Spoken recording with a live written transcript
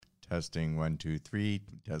Testing 1 2 3.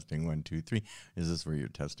 Testing 1 2 3. Is this where you're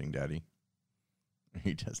testing, Daddy? Are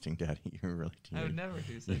you testing, Daddy? You're really. I would never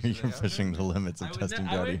do such You're pushing the limits of testing,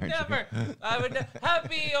 Daddy. I would never.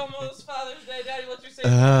 Happy almost Father's Day, Daddy. What's your safe Oh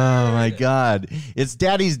word? my God! It's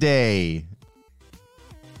Daddy's Day.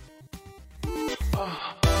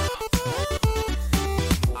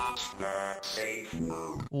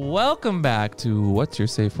 Welcome back to What's Your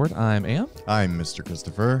Safe Word? I'm Am. I'm Mr.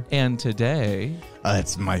 Christopher. And today,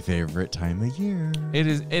 It's my favorite time of year. it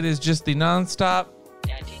is just the nonstop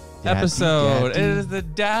Daddy, episode. Daddy. It is the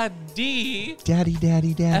Daddy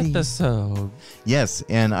Daddy. episode. Yes,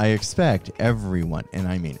 and I expect everyone, and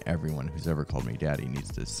I mean everyone who's ever called me Daddy,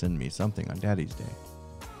 needs to send me something on Daddy's Day.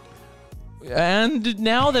 And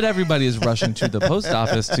now that everybody is rushing to the post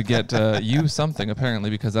office to get you something, apparently,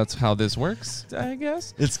 because that's how this works, I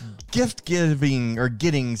guess. It's gift giving or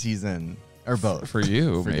getting season, or both. For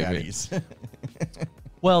you, for maybe. daddies.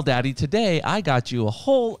 Well, Daddy, today I got you a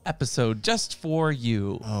whole episode just for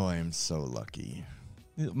you. Oh, I am so lucky.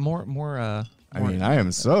 I I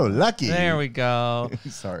am so lucky. There we go.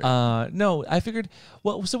 Sorry. No, I figured.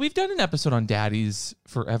 Well, so we've done an episode on daddies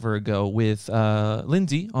forever ago with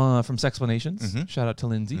Lindsay from Sexplanations. Mm-hmm. Shout out to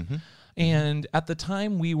Lindsay. Mm-hmm. And at the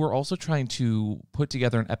time, we were also trying to put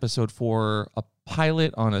together an episode for a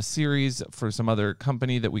pilot on a series for some other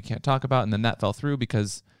company that we can't talk about, and then that fell through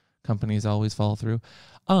because companies always fall through.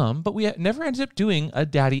 But we never ended up doing a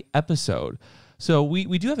daddy episode. So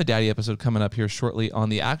we do have a daddy episode coming up here shortly on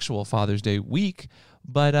the actual Father's Day week,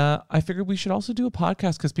 but I figured we should also do a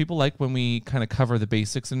podcast because people like when we kind of cover the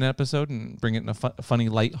basics in an episode and bring it in a funny,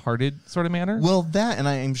 light-hearted sort of manner. Well, that, and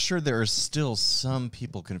I'm sure there are still some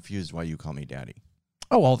people confused why you call me Daddy.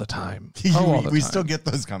 Oh, all the time. We still get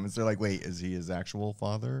those comments. They're like, wait, is he his actual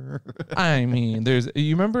father? I mean,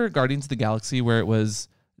 you remember Guardians of the Galaxy where it was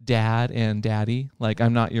Dad and Daddy? Like,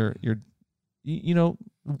 I'm not your you know.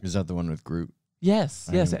 Is that the one with Groot? Yes.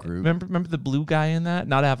 Groot. Remember the blue guy in that?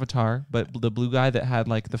 Not Avatar, but the blue guy that had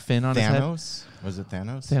like the fin on his head. Thanos? Was it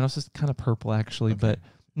Thanos? Thanos is kind of purple actually, but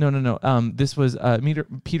no. This was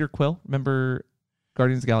Peter Quill. Remember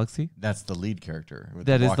Guardians of the Galaxy? That's the lead character. With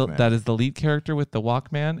That the is Walkman. that is the lead character with the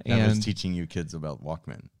Walkman. That was And teaching you kids about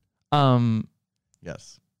Walkman.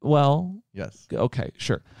 Yes. Well, Yes. okay,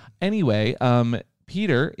 sure. Anyway,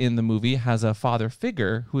 Peter in the movie has a father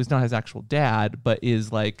figure who is not his actual dad, but is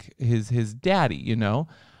like his daddy, you know?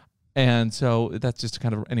 And so that's just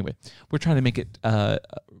kind of, anyway, we're trying to make it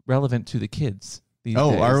relevant to the kids these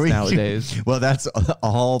days, Are we? Nowadays. Well, that's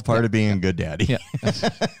all part of being a good daddy. Yeah.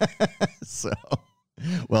 So,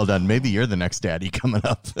 well done. Maybe you're the next daddy coming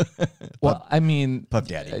up. Well, I mean, Pup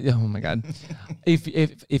Daddy. Oh my God.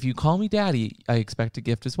 If you call me Daddy, I expect a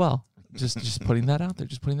gift as well. Just putting that out there.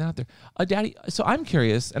 Just putting that out there. Daddy. So I'm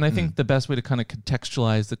curious, and I think the best way to kind of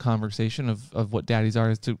contextualize the conversation of what daddies are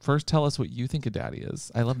is to first tell us what you think a daddy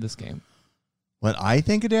is. I love this game. What I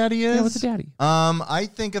think a daddy is? Yeah, what's a daddy? I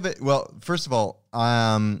think of it. Well, first of all,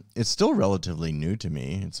 it's still relatively new to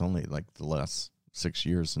me. It's only like the last 6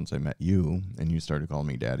 years since I met you, and you started calling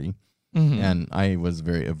me Daddy, and I was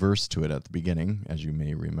very averse to it at the beginning, as you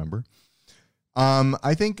may remember.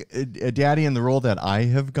 I think a daddy in the role that I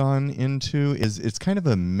have gone into it's kind of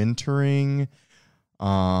a mentoring,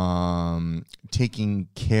 taking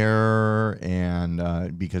care,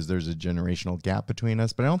 and because there's a generational gap between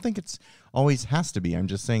us, but I don't think it's always has to be. I'm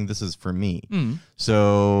just saying this is for me.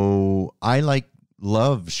 So I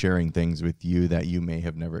love sharing things with you that you may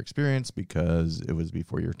have never experienced because it was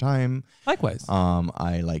before your time. Likewise.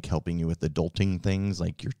 I like helping you with adulting things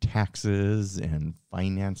like your taxes and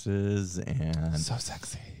finances and So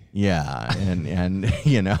sexy. yeah, and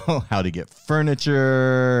you know how to get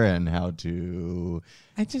furniture and how to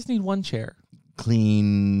I just need one chair.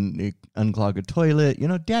 unclog a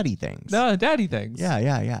toilet, daddy things. No, daddy things.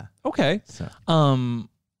 Yeah. Okay. So.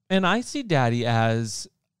 And I see daddy as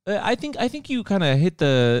I think you kind of hit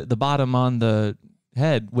the bottom on the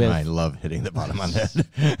head with I love hitting the bottom on the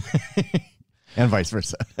head. And vice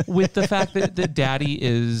versa. with the fact that daddy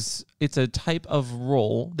it's a type of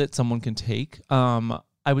role that someone can take.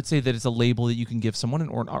 I would say that it's a label that you can give someone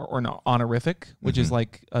or an honorific, which is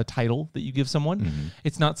like a title that you give someone.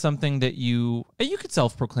 It's not something that you could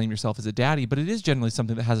self-proclaim yourself as a daddy, but it is generally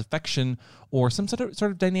something that has affection or some sort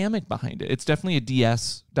of dynamic behind it. It's definitely a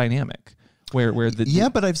DS dynamic. Where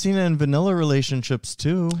but I've seen it in vanilla relationships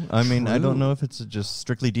too. I mean, I don't know if it's just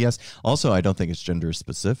strictly DS. Also, I don't think it's gender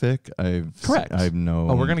specific. Correct. I've no.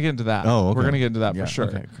 Oh, we're gonna get into that. Oh, okay. We're gonna get into that for sure.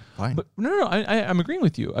 Okay, fine. But no. I'm agreeing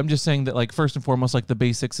with you. I'm just saying that, like, first and foremost, like the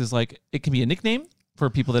basics is like it can be a nickname. for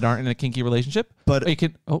people that aren't in a kinky relationship. But you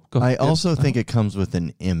can, go I ahead. also think it comes with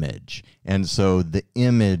an image. And so the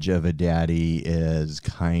image of a daddy is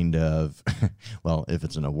kind of, well, if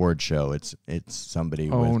it's an award show, it's somebody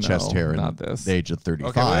with chest hair and the age of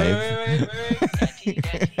 35. Okay,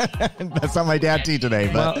 wait. That's not my dad tea today,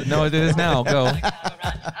 but well, no, it is now. Go.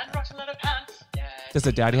 Does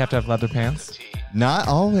a daddy have to have leather pants? not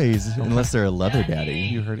always, unless they're a leather daddy.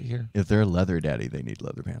 You heard it here. If they're a leather daddy, they need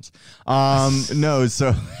leather pants. No,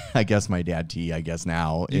 so I guess my dad tea, I guess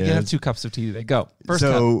now You is... can have 2 cups of tea today. Go. First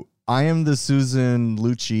so cup. I am the Susan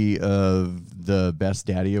Lucci of the Best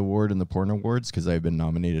Daddy Award in the Porn Awards because I've been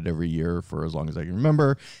nominated every year for as long as I can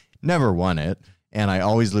remember. Never won it. And I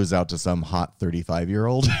always lose out to some hot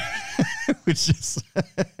 35-year-old, which is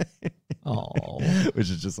which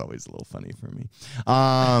is just always a little funny for me.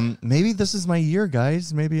 Maybe this is my year,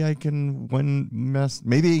 guys. Maybe I can win.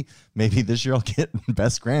 Maybe this year I'll get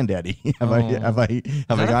Best Granddaddy. Have I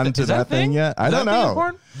gotten to that thing yet? I don't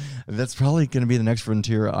know. That's probably going to be the next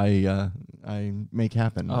frontier I make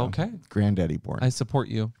happen. Okay, Granddaddy porn. I support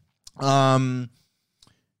you.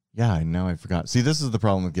 Yeah, now I forgot. See, this is the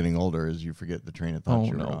problem with getting older is you forget the train of thought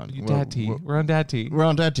you were on. Dad tea. We're on dad tea. We're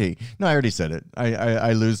on dad tea. No, I already said it.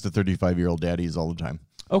 I lose to 35-year-old daddies all the time.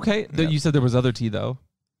 Okay. Yeah. You said there was other tea, though.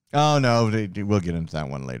 Oh, no. We'll get into that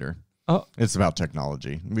one later. Oh, it's about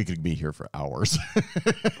technology. We could be here for hours.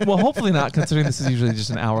 Well, hopefully not, considering this is usually just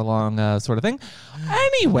an hour-long sort of thing.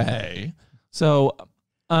 Anyway, so...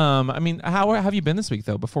 I mean, how have you been this week,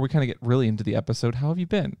 though? Before we kind of get really into the episode, how have you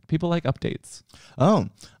been? People like updates. Oh,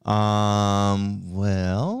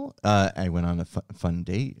 well, I went on a fun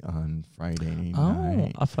date on Friday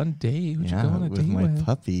night. Oh, a fun date. Who'd you go on a with date my with?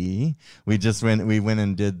 puppy. We went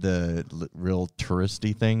and did the real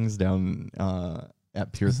touristy things down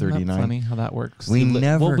at Pier Isn't 39. that funny how that works? We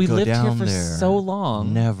never we go lived down here for there. so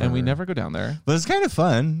long, Never. and we never go down there. But it's kind of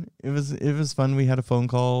fun. It was fun. We had a phone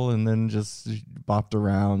call and then just bopped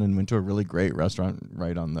around and went to a really great restaurant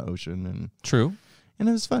right on the ocean. And True. And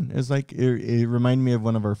it was fun. It was like it reminded me of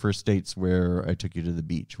one of our first dates where I took you to the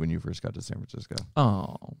beach when you first got to San Francisco.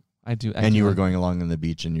 Oh, I do. And you were going along on the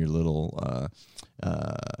beach in your little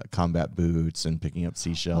combat boots and picking up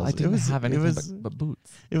seashells. Well, I didn't have anything but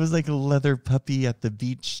boots. It was like a leather puppy at the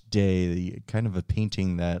beach day, kind of a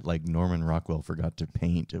painting that like Norman Rockwell forgot to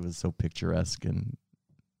paint. It was so picturesque and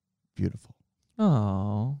beautiful.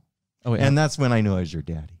 Oh, and that's when I knew I was your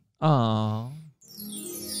daddy. Oh.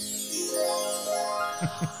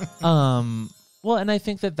 Well, and I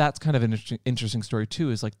think that's kind of an interesting story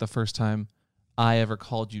too. Is like the first time I ever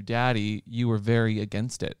called you daddy, you were very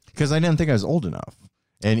against it because I didn't think I was old enough.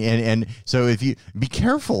 And so if you be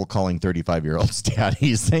careful calling 35-year-olds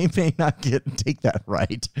daddies, they may not take that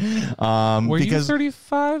right. Were you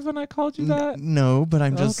 35 when I called you that? No, but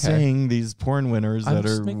I'm just saying these porn winners that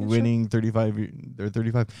are winning 35, they're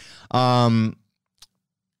 35.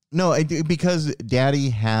 No, because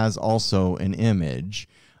daddy has also an image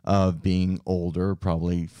of being older,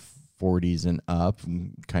 probably 40s and up,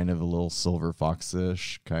 kind of a little silver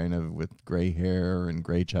fox-ish, kind of with gray hair and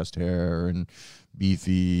gray chest hair and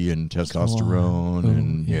beefy and testosterone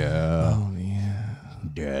and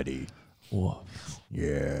daddy. Woof.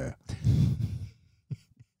 Yeah.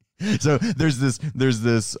 So there's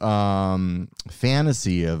this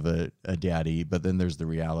fantasy of a daddy, but then there's the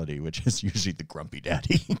reality, which is usually the grumpy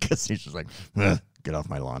daddy because he's just like, get off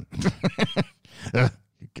my lawn. You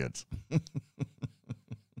kids.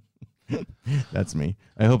 That's me.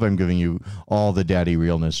 I hope I'm giving you all the daddy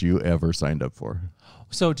realness you ever signed up for.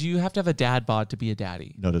 So do you have to have a dad bod to be a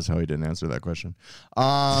daddy? Notice how he didn't answer that question.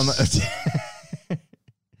 I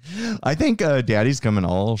think daddies come in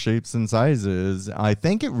all shapes and sizes. I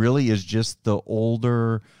think it really is just the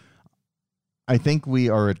older. I think we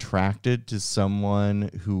are attracted to someone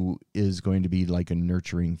who is going to be like a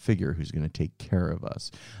nurturing figure who's going to take care of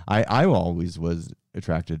us. I always was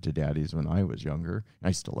attracted to daddies when I was younger.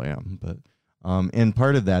 I still am, but and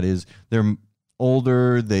part of that is they're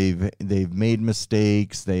older. They've made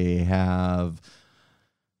mistakes. They have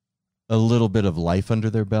a little bit of life under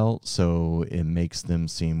their belt, so it makes them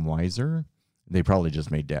seem wiser. They probably just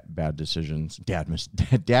made bad decisions. Dad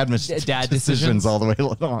decisions all the way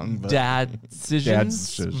along. Dad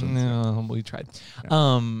decisions? No, we tried.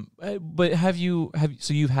 Yeah. But have you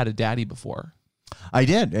so you've had a daddy before? I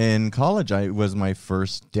did. In college, I was my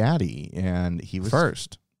first daddy, and he was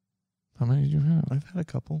first. How many did you have? I've had a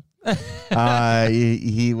couple.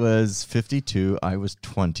 He was 52. I was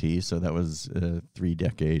 20, so that was a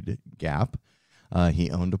 3-decade gap. He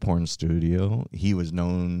owned a porn studio. He was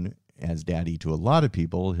known as daddy to a lot of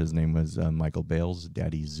people. His name was Michael Bale's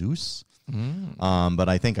Daddy Zeus. But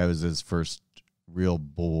I think I was his first real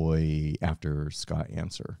boy after Scott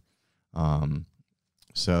Answer.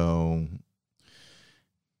 So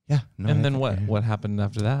yeah. No, and then what happened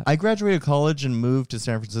after that? I graduated college and moved to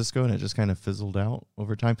San Francisco, and it just kind of fizzled out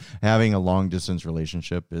over time. Having a long distance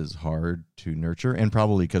relationship is hard to nurture, and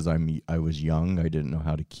probably because I was young, I didn't know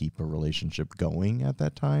how to keep a relationship going at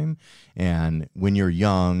that time. And when you're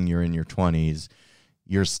young, you're in your 20s,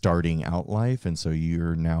 you're starting out life, and so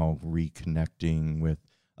you're now reconnecting with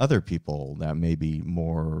other people that may be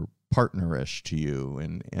more partnerish to you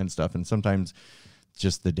and stuff. And sometimes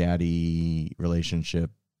just the daddy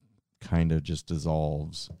relationship kind of just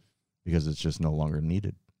dissolves because it's just no longer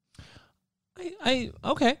needed. I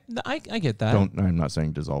get that. I'm not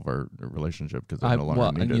saying dissolve our relationship because I'm no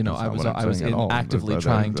longer needed. You know, I was actively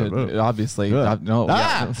trying to obviously no.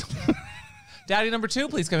 Yeah. Daddy number 2,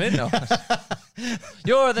 please come in. No,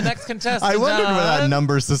 you're the next contestant. I wondered what that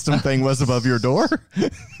number system thing was above your door.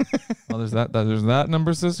 Well, there's that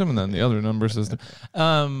number system, and then the other number system.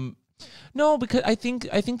 No, because I think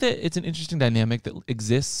that it's an interesting dynamic that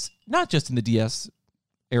exists not just in the DS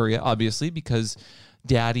area, obviously, because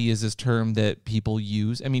daddy is this term that people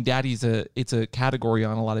use. I mean, daddy's it's a category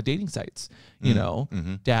on a lot of dating sites, you know,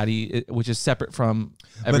 daddy, which is separate from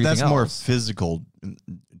everything else. But that's more physical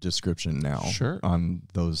description now on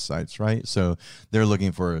those sites, right? So they're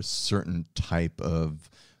looking for a certain type of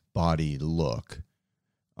body look.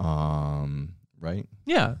 Right?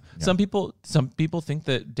 Yeah. Some people think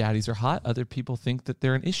that daddies are hot. Other people think that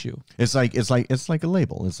they're an issue. It's like a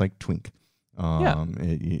label. It's like twink.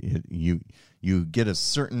 You get a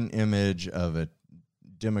certain image of a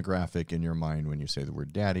demographic in your mind when you say the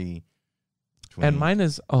word daddy. Twink. And mine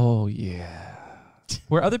is, oh yeah.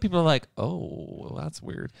 Where other people are like, oh, that's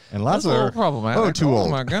weird. And lots that's are problematic. Oh, too old. Oh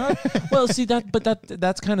my god. Well, see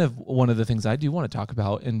that's kind of one of the things I do want to talk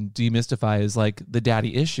about and demystify is like the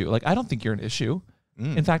daddy issue. Like, I don't think you're an issue.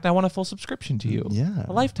 In fact, I want a full subscription to you. Yeah.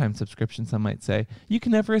 A lifetime subscription, some might say. You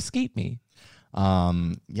can never escape me.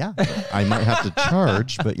 Yeah. I might have to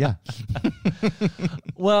charge, but yeah.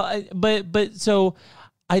 Well, but so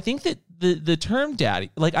I think that the term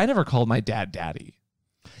daddy, like I never called my dad daddy.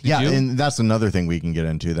 Yeah, and that's another thing we can get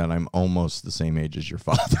into, that I'm almost the same age as your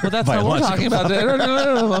father. Well, that's what we're talking about.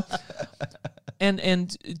 No.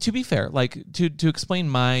 And to be fair, like to explain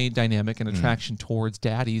my dynamic and attraction towards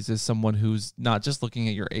daddies as someone who's not just looking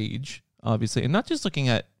at your age, obviously, and not just looking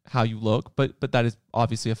at how you look, but that is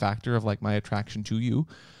obviously a factor of like my attraction to you.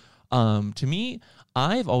 To me,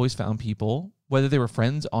 I've always found people, whether they were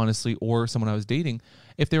friends, honestly, or someone I was dating,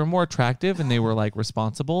 if they were more attractive and they were like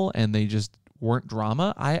responsible and they just weren't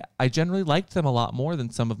drama, I generally liked them a lot more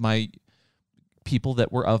than some of my people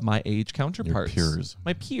that were of my age counterparts. Your peers.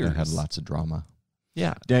 My peers. That had lots of drama.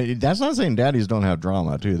 Yeah. That's not saying daddies don't have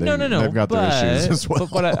drama, too. No. They've got their issues as well.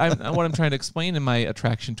 But what I'm trying to explain in my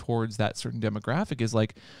attraction towards that certain demographic is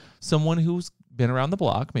like someone who's been around the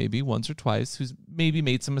block maybe once or twice, who's maybe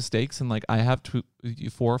made some mistakes, and like I have 4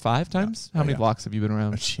 or 5 times. How many blocks have you been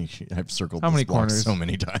around? I've circled how many block corners so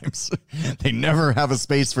many times. They never have a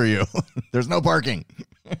space for you. There's no parking.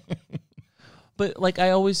 But like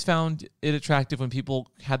I always found it attractive when people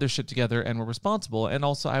had their shit together and were responsible. And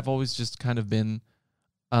also I've always just kind of been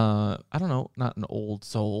I don't know, not an old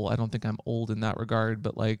soul. I don't think I'm old in that regard,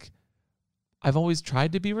 but like I've always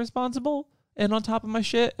tried to be responsible and on top of my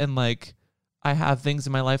shit, and like I have things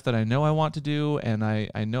in my life that I know I want to do, and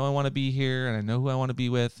I know I want to be here, and I know who I want to be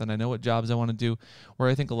with, and I know what jobs I want to do, where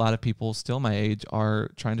I think a lot of people still my age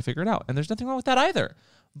are trying to figure it out. And there's nothing wrong with that either.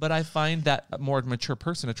 But I find that a more mature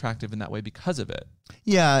person attractive in that way because of it.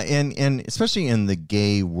 Yeah, and especially in the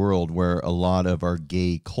gay world where a lot of our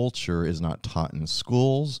gay culture is not taught in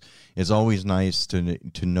schools, it's always nice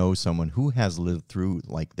to know someone who has lived through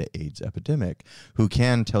like the AIDS epidemic, who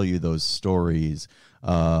can tell you those stories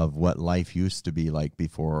of what life used to be like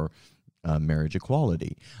before marriage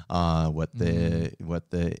equality, what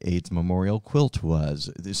the AIDS memorial quilt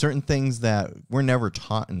was. There's certain things that were never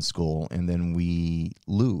taught in school, and then we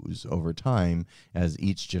lose over time as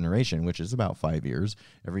each generation, which is about 5 years.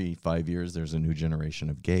 Every 5 years, there's a new generation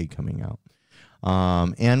of gay coming out.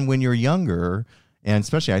 And when you're younger, and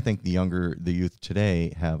especially I think the youth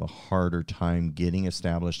today have a harder time getting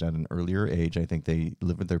established at an earlier age. I think they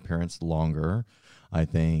live with their parents longer. I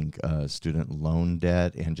think student loan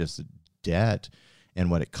debt and just debt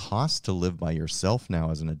and what it costs to live by yourself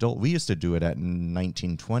now as an adult. We used to do it at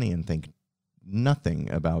 19, 20 and think nothing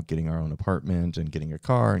about getting our own apartment and getting a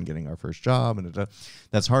car and getting our first job. And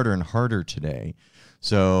that's harder and harder today.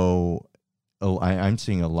 So I'm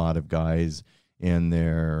seeing a lot of guys in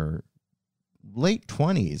their late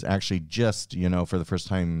 20s actually just, for the first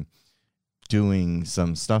time doing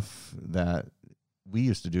some stuff that we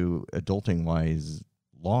used to do adulting wise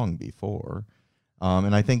long before.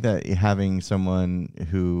 And I think that having someone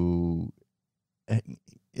who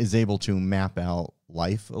is able to map out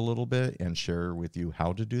life a little bit and share with you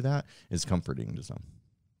how to do that is comforting to some.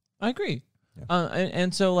 I agree. Yeah.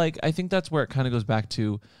 And so, like, I think that's where it kind of goes back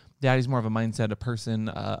to daddy's more of a mindset, a person.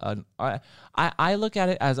 I look at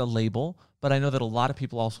it as a label, but I know that a lot of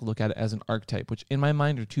people also look at it as an archetype, which in my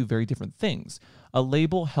mind are two very different things. A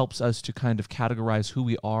label helps us to kind of categorize who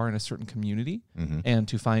we are in a certain community and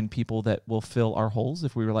to find people that will fill our holes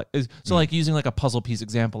if we were like, like using like a puzzle piece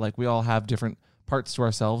example, like we all have different parts to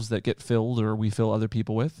ourselves that get filled or we fill other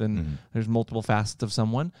people with, and there's multiple facets of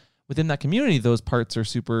someone. Within that community, those parts are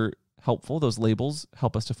super helpful. Those labels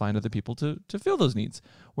help us to find other people to fill those needs.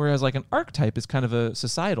 Whereas like an archetype is kind of a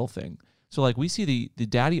societal thing. So like we see the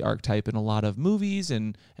daddy archetype in a lot of movies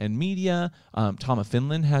and media. Tom of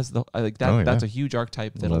Finland has that's a huge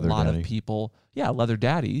archetype that Leather a lot daddy. of people, leather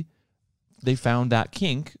daddy, they found that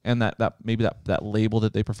kink and that maybe that label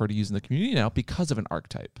that they prefer to use in the community now because of an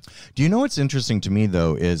archetype. Do you know what's interesting to me,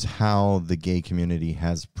 though, is how the gay community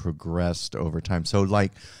has progressed over time? So,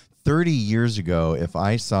 like, 30 years ago, if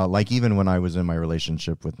I saw, like, even when I was in my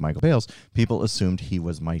relationship with Michael Bales, people assumed he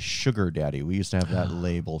was my sugar daddy. We used to have that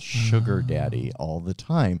label, sugar daddy, all the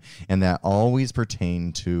time. And that always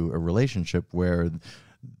pertained to a relationship where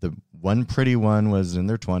the one pretty one was in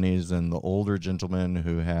their 20s and the older gentleman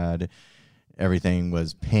who had everything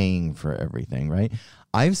was paying for everything, right?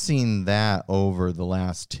 I've seen that over the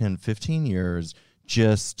last 10, 15 years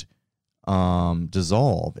just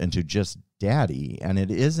dissolve into just daddy. And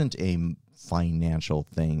it isn't a financial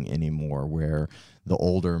thing anymore where the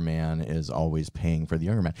older man is always paying for the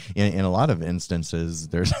younger man. In a lot of instances,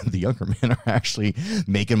 there's the younger men are actually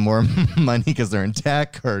making more money because they're in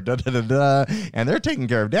tech or and they're taking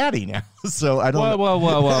care of daddy now. So I don't.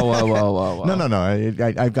 Whoa. No.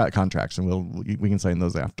 I've got contracts, and we can sign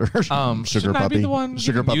those after. Sugar puppy. I be the one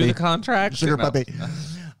sugar puppy. You the contract. Sugar puppy.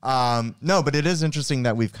 No, but it is interesting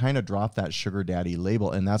that we've kind of dropped that sugar daddy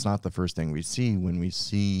label, and that's not the first thing we see when we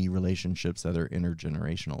see relationships that are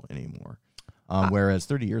intergenerational anymore. Whereas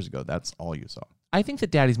 30 years ago, that's all you saw. I think that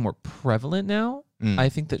daddy's more prevalent now. I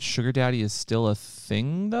think that sugar daddy is still a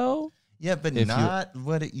thing, though. Yeah, but not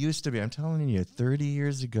what it used to be. I'm telling you, 30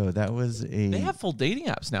 years ago, that was They have full dating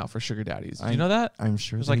apps now for sugar daddies. Do you know that? I'm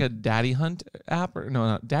sure. There's like a daddy hunt app.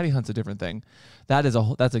 No, daddy hunt's a different thing. That's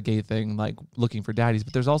a gay thing, like looking for daddies.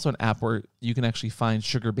 But there's also an app where you can actually find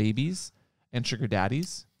sugar babies and sugar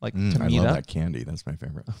daddies, like to I meet love up. that candy. That's my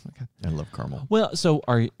favorite. Oh my God. I love caramel. Well, so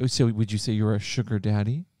would you say you're a sugar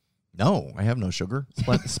daddy? No, I have no sugar.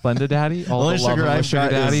 Splendid daddy? All Only the love sugar of a I've sugar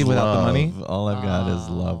got daddy is without love. the money? All I've got is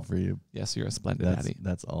love for you. Yes, you're a splendid daddy.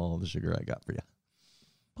 That's all the sugar I got for you.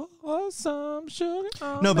 Pour some sugar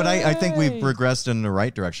on No, but I think me. we've progressed in the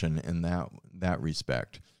right direction in that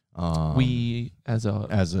respect. We as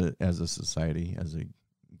a society, as a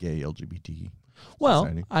gay LGBT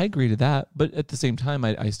society. I agree to that, but at the same time,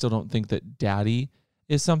 I still don't think that daddy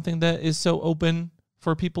is something that is so open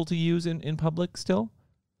for people to use in public still.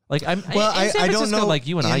 Like in San I don't Francisco, know, like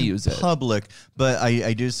you and I use it public, but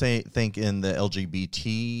I do think in the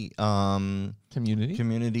LGBT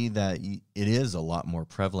community that it is a lot more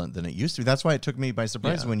prevalent than it used to be. That's why it took me by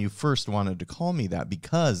surprise when you first wanted to call me that,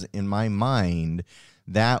 because in my mind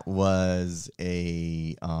that was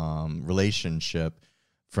a relationship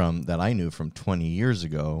that I knew from 20 years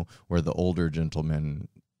ago, where the older gentleman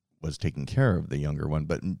was taking care of the younger one,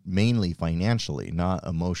 but mainly financially, not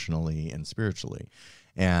emotionally and spiritually.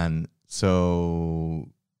 And so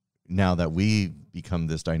now that we've become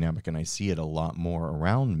this dynamic and I see it a lot more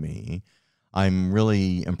around me, I'm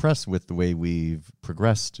really impressed with the way we've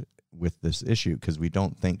progressed with this issue, because we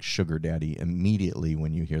don't think sugar daddy immediately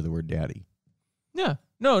when you hear the word daddy. Yeah.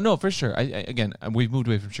 No, for sure. Again, we've moved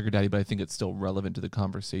away from sugar daddy, but I think it's still relevant to the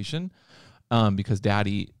conversation. Because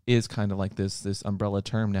daddy is kind of like this umbrella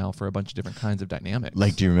term now for a bunch of different kinds of dynamics.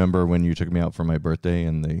 Like, do you remember when you took me out for my birthday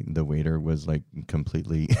and the waiter was like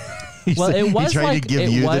completely... it was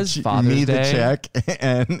Father's Day. The check,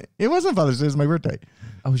 and it wasn't Father's Day, it was my birthday.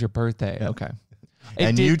 Oh, it was your birthday. Yeah. Okay.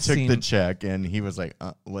 And you took the check, and he was like,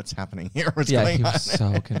 what's happening here? What's going on? He was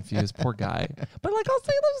so confused. Poor guy. But like, I'll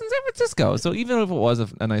say he lives in San Francisco. So even if it was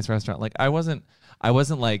a nice restaurant, like I wasn't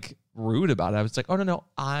like rude about it. I was like, oh no,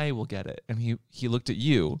 I will get it. And he looked at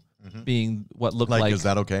you being what looked like, is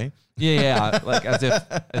that okay? Yeah. Like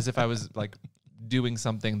as if I was like doing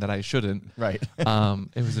something that I shouldn't. Right. It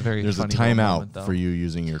was a very There's a funny timeout moment, for you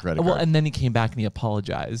using your credit well, card. and then he came back and he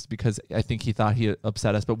apologized because I think he thought he had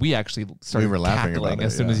upset us, but we actually started laughing cackling about it,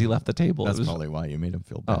 as soon as he left the table. That's probably why you made him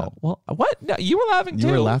feel bad. Oh, well, what? No, you were laughing too.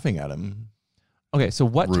 You were laughing at him. Okay, so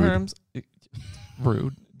what Rude. terms?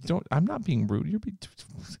 Rude. I'm not being rude. You're being.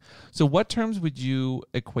 So what terms would you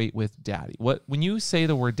equate with daddy? When you say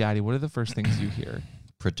the word daddy, what are the first things you hear?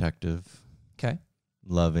 Protective, Okay.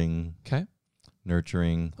 loving, Okay.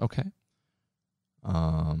 nurturing, Okay.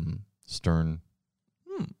 stern.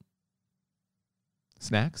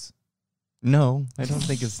 Snacks. No, I don't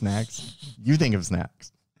think of snacks. You think of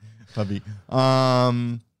snacks, puppy.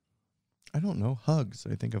 I don't know. Hugs.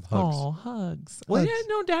 I think of hugs. Oh, hugs. Well, yeah,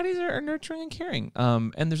 no, daddies are nurturing and caring.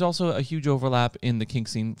 And there's also a huge overlap in the kink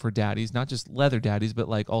scene for daddies, not just leather daddies, but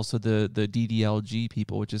like also the DDLG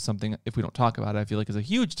people, which is something, if we don't talk about it, I feel like is a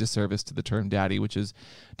huge disservice to the term daddy, which is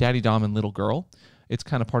daddy, dom, and little girl. It's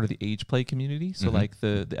kind of part of the age play community. So like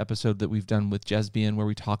the episode that we've done with Jesbian where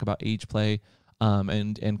we talk about age play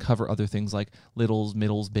and cover other things like littles,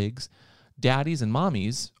 middles, bigs. Daddies and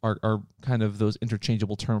mommies are kind of those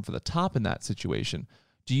interchangeable terms for the top in that situation.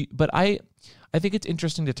 But I think it's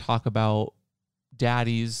interesting to talk about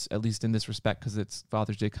daddies, at least in this respect, because it's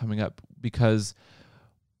Father's Day coming up. Because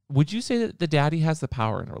would you say that the daddy has the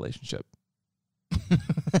power in a relationship?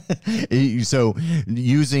 So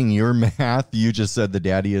using your math, you just said the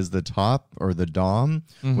daddy is the top or the dom,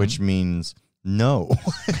 which means no.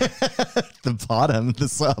 The bottom, the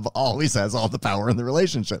sub, always has all the power in the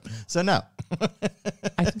relationship. So no.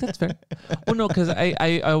 I think that's fair. Well, no, because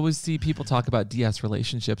I always see people talk about DS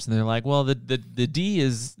relationships, and they're like, well, the D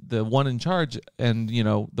is the one in charge, and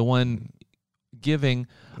the one giving.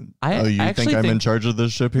 You think I'm in charge of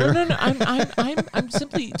this ship here? No. I'm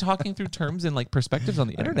simply talking through terms and like perspectives on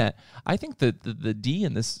the internet. I think that the D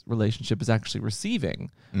in this relationship is actually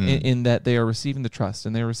receiving, in that they are receiving the trust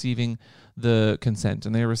and they're receiving the consent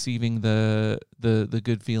and they're receiving the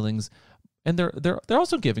good feelings, and they're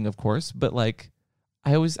also giving, of course. But like,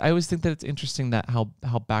 I always think that it's interesting that how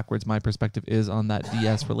backwards my perspective is on that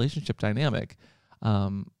DS relationship dynamic.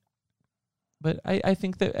 But I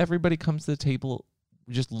think that everybody comes to the table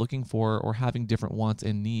just looking for or having different wants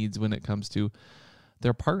and needs when it comes to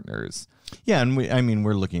their partners. Yeah, and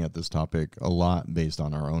we're looking at this topic a lot based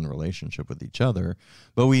on our own relationship with each other,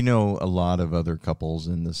 but we know a lot of other couples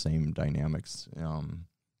in the same dynamics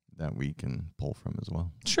that we can pull from as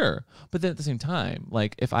well. Sure, but then at the same time,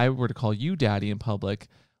 like if I were to call you daddy in public,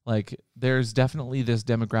 like there's definitely this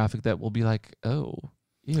demographic that will be like, oh,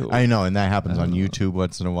 ew. I know, and that happens on YouTube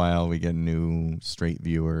once in a while. We get new straight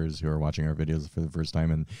viewers who are watching our videos for the first time,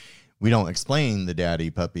 and we don't explain the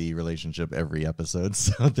daddy-puppy relationship every episode,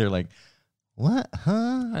 so they're like, what?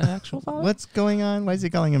 Huh? An actual father? What's going on? Why is he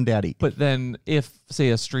calling him daddy? But then if, say,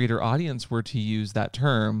 a straighter audience were to use that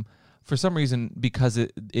term, for some reason, because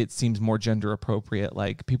it seems more gender appropriate,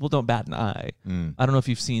 like people don't bat an eye. I don't know if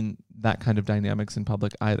you've seen that kind of dynamics in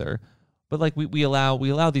public either. But like we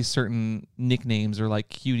allow these certain nicknames or like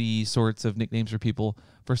cutie sorts of nicknames for people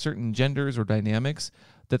for certain genders or dynamics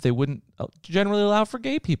that they wouldn't generally allow for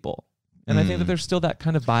gay people. And I think that there's still that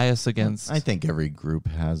kind of bias against. I think every group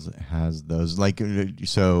has those. Like,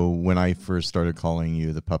 so when I first started calling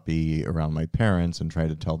you the puppy around my parents and tried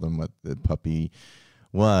to tell them what the puppy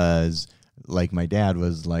was, like my dad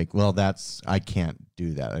was like, well, I can't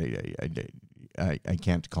do that. I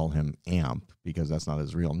can't call him Amp because that's not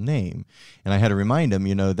his real name. And I had to remind him,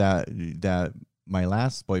 that my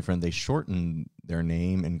last boyfriend, they shortened their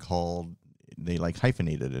name and they like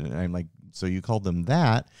hyphenated it. And I'm like, so you called them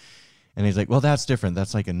that? And he's like, well, that's different.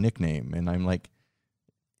 That's like a nickname. And I'm like,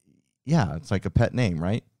 yeah, it's like a pet name,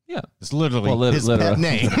 right? Yeah. It's literally his pet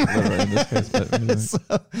name. Literally in this case, but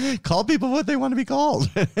so, call people what they want to be called.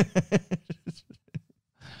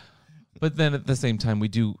 But then at the same time, we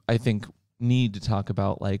do, I think, need to talk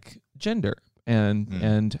about like gender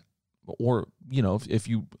and or if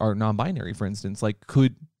you are non-binary, for instance, like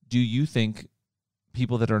do you think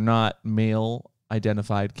people that are not male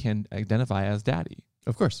identified can identify as daddy?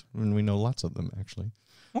 Of course, and we know lots of them actually.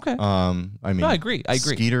 Okay. No, I agree.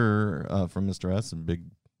 Skeeter from Mr. S, a big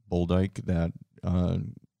bull dyke that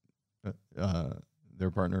their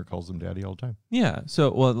partner calls them daddy all the time. Yeah.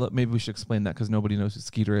 So, well, maybe we should explain that because nobody knows who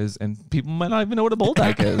Skeeter is, and people might not even know what a bull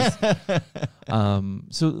dyke is.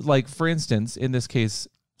 So, like for instance, in this case,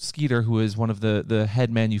 Skeeter, who is one of the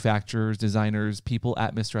head manufacturers, designers, people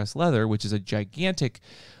at Mr. S Leather, which is a gigantic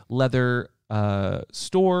leather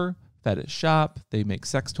store, fetish shop. They make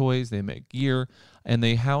sex toys, they make gear, and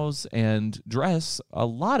they house and dress a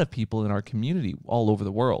lot of people in our community all over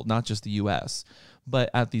the world, not just the U.S. But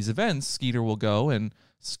at these events, Skeeter will go, and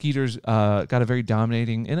Skeeter's got a very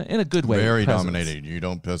dominating, in a good way, very presence. dominating. You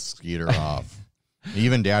don't piss Skeeter off.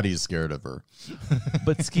 Even Daddy's scared of her.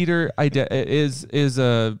 But Skeeter is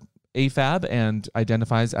a AFAB and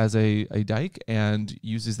identifies as a dyke and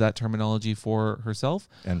uses that terminology for herself.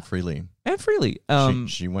 And freely.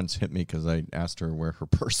 She once hit me because I asked her where her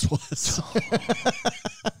purse was.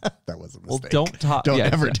 That was a mistake. Well, don't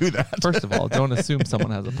ever do that. First of all, don't assume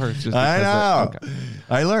someone has a purse. Just I know. Okay.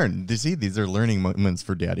 I learned. You see, these are learning moments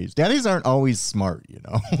for daddies. Daddies aren't always smart,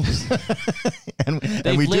 and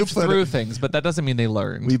They've we lived through things, but that doesn't mean they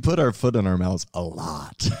learn. We put our foot in our mouths a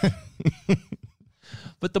lot.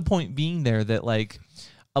 But the point being there that like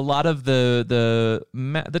a lot of the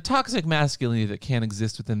toxic masculinity that can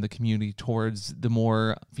exist within the community towards the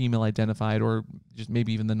more female identified or just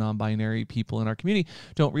maybe even the non-binary people in our community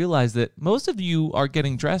don't realize that most of you are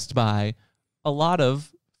getting dressed by a lot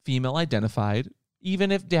of female identified,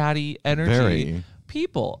 even if daddy energy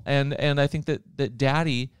people. And I think that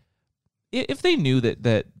daddy, if they knew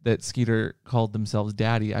that Skeeter called themselves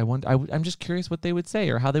daddy, I'm just curious what they would say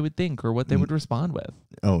or how they would think or what they would respond with.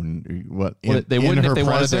 Oh, what? They wouldn't if they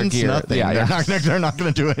wanted their gear. Nothing. Yeah, they're not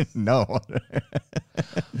going to do it. No.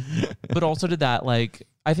 But also to that, like,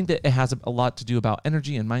 I think that it has a lot to do about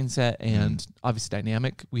energy and mindset and obviously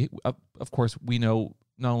dynamic. We, of course, we know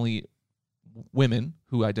not only women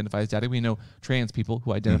who identify as daddy, we know trans people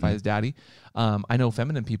who identify as daddy. I know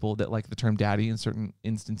feminine people that like the term daddy in certain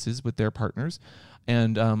instances with their partners.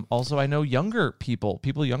 And also I know younger people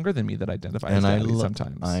younger than me that identify as daddy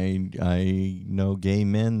sometimes. I know gay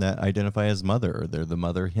men that identify as mother. They're the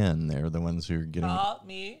mother hen. They're the ones who are getting... Call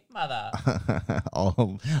me mother.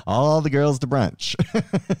 all the girls to brunch.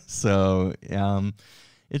 So,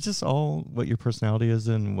 it's just all what your personality is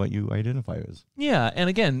and what you identify as. Yeah, and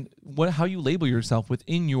again, how you label yourself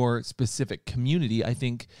within your specific community, I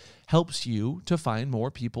think, helps you to find more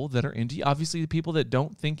people that are into you. Obviously, the people that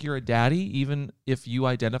don't think you're a daddy, even if you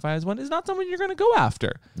identify as one, is not someone you're going to go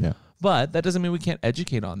after. Yeah. But that doesn't mean we can't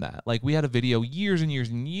educate on that. Like, we had a video years and years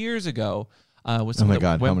and years ago with someone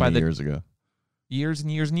that went by the... years ago? Years and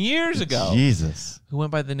years and years ago. Jesus. Who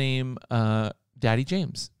went by the name Daddy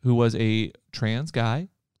James, who was a trans guy,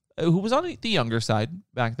 who was on the younger side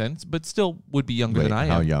back then, but still would be younger than I am.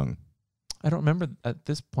 How young? I don't remember at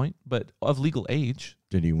this point, but of legal age.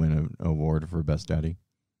 Did he win an award for Best Daddy?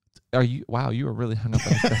 Wow, you were really hung up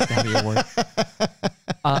on the Best Daddy award.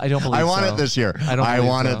 I don't believe so. I want it this year. I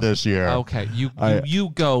want it this year. Okay, you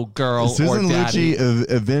go, girl. Susan Lucci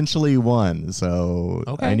eventually won, so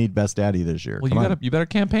I need Best Daddy this year. Well, you better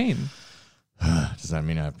campaign. Does that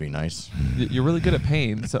mean I have to be nice? You're really good at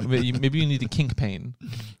pain, so maybe you need to kink pain.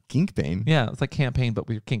 Kink pain? Yeah, it's like campaign, but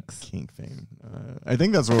with your kinks. Kink pain. I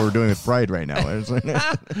think that's what we're doing with Pride right now.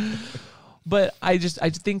 But I just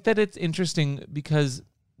think that it's interesting because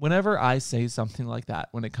whenever I say something like that,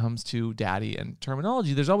 when it comes to daddy and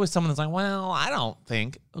terminology, there's always someone that's like, well, I don't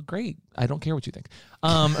think. Oh, great. I don't care what you think. No,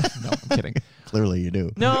 I'm kidding. Clearly you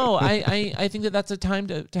do. No, I think that that's a time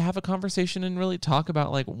to have a conversation and really talk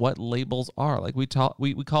about like what labels are. Like we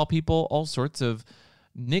call people all sorts of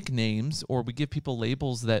nicknames, or we give people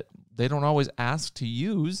labels that they don't always ask to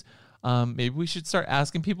use. Maybe we should start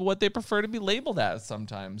asking people what they prefer to be labeled as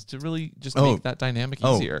sometimes to really just make that dynamic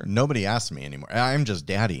easier. Nobody asks me anymore. I'm just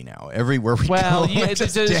daddy now. Everywhere we go. Well,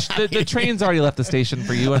 the train's already left the station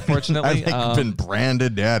for you, unfortunately. I've been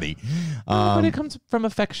branded daddy. But it comes from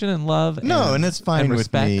affection and love. And it's fine and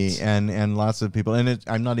with me and lots of people. And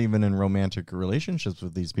I'm not even in romantic relationships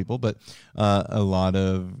with these people, but a lot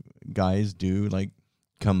of guys do like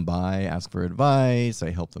come by, ask for advice.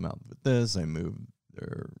 I help them out with this. I move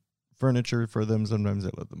their furniture for them. Sometimes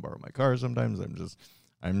I let them borrow my car. Sometimes I'm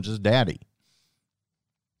just daddy.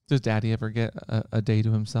 Does daddy ever get a day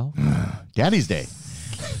to himself? Daddy's day.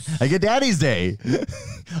 I get daddy's day.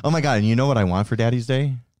 Oh my God. And you know what I want for daddy's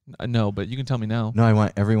day? No, but you can tell me now. No, I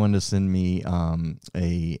want everyone to send me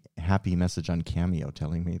a happy message on Cameo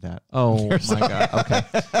telling me that. Oh my God. Okay.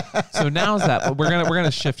 So now's that. We're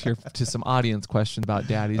gonna shift here to some audience questions about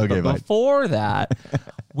daddies. Okay, but before that,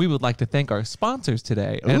 we would like to thank our sponsors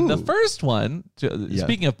today. And the first one,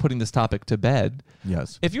 speaking of putting this topic to bed,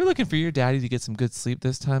 yes. If you're looking for your daddy to get some good sleep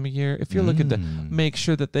this time of year, if you're looking to make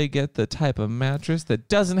sure that they get the type of mattress that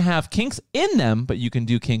doesn't have kinks in them, but you can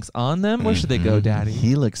do kinks on them, where should they go, daddy?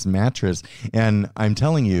 Helix Mattress. And I'm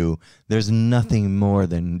telling you, there's nothing more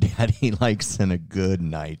than daddy likes than a good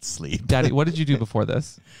night's sleep. Daddy, what did you do before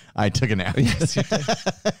this? I took a nap. Yes, you did.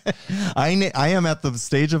 I am at the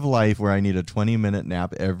stage of life where I need a 20-minute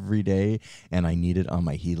nap every day, and I need it on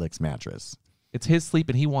my Helix mattress. It's his sleep,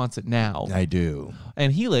 and he wants it now. I do.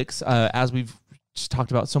 And Helix, as we've just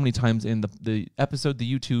talked about so many times in the episode,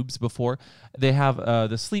 the YouTubes before. They have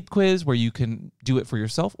the sleep quiz where you can do it for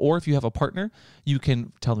yourself, or if you have a partner, you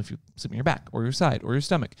can tell them if you sleep on your back or your side or your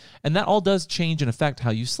stomach. And that all does change and affect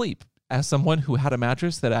how you sleep. As someone who had a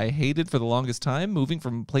mattress that I hated for the longest time, moving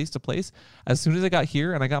from place to place, as soon as I got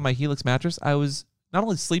here and I got my Helix mattress, I was not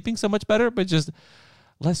only sleeping so much better, but just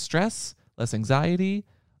less stress, less anxiety,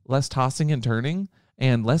 less tossing and turning,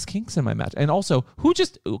 and less kinks in my mattress. And also,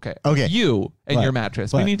 you and What? your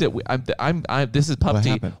mattress. What? We need to. This is Pup Tea.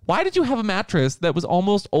 happened? Why did you have a mattress that was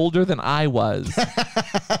almost older than I was?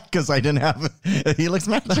 Because I didn't have a Helix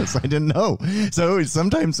mattress. I didn't know. So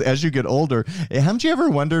sometimes as you get older, haven't you ever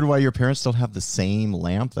wondered why your parents still have the same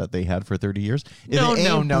lamp that they had for 30 years? If No, it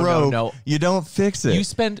ain't no. broke, you don't fix it. You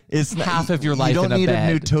spend It's not- half of your life in a bed. You don't need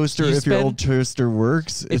a new toaster You if your spend- old toaster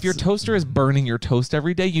works. If your toaster is burning your toast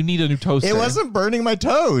every day, you need a new toaster. It wasn't burning my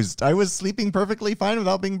toast. I was sleeping perfectly fine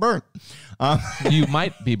without being burnt. You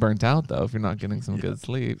might be burnt out, though, if you're not getting some good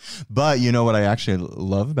sleep. But you know what I actually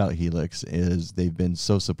love about Helix is they've been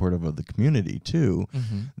so supportive of the community too,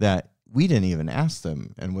 that we didn't even ask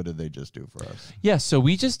them. And what did they just do for us? Yes, so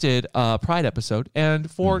we just did a Pride episode, and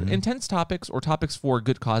for intense topics or topics for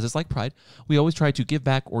good causes like Pride, we always try to give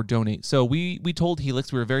back or donate. So we told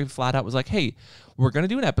Helix, we were very flat out, was like, hey, we're going to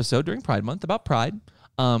do an episode during Pride Month about Pride.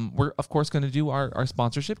 We're, of course, going to do our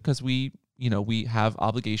sponsorship because we have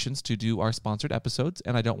obligations to do our sponsored episodes,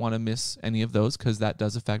 and I don't want to miss any of those because that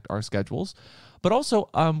does affect our schedules. But also,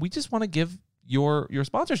 we just want to give your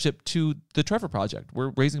sponsorship to the Trevor Project.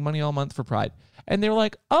 We're raising money all month for Pride. And they were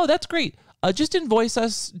like, oh, that's great. Just invoice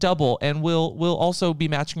us double, and we'll also be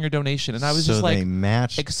matching your donation. And I was just like, they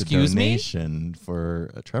matched excuse the me? donation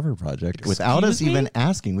for a Trevor Project without us Excuse me? even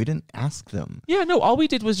asking. We didn't ask them. yeah, no, all we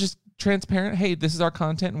did was just transparent. Hey, this is our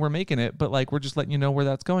content and we're making it, but like, we're just letting you know where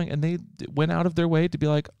that's going. And they went out of their way to be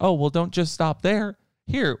like, oh, well, don't just stop there.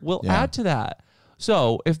 Here, we'll add to that.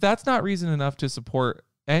 So if that's not reason enough to support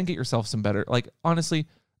and get yourself some better, like, honestly,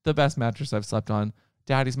 the best mattress I've slept on,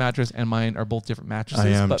 Daddy's mattress and mine are both different mattresses. I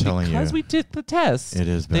am but telling because you. we did the test, It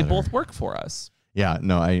is they better. both work for us. Yeah,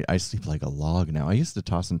 no, I sleep like a log now. I used to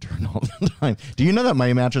toss and turn all the time. Do you know that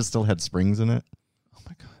my mattress still had springs in it? Oh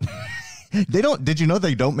my God. They don't. Did you know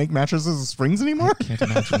they don't make mattresses with springs anymore? Can't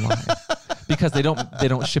imagine why. Because they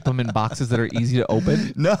don't ship them in boxes that are easy to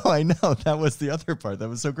open. No, I know. That was the other part. That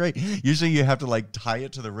was so great. Usually you have to like tie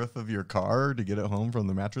it to the roof of your car to get it home from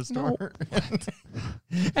the mattress store.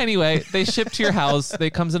 Anyway, they ship to your house. They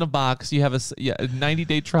comes in a box. You have a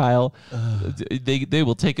 90-day trial. They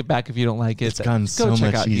will take it back if you don't like it. It's gotten so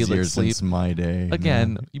much easier since my day.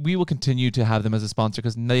 Again, we will continue to have them as a sponsor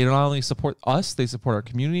because they not only support us, they support our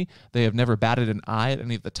community. They have never batted an eye at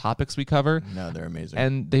any of the topics we cover. No, they're amazing.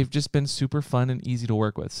 And they've just been super fun and easy to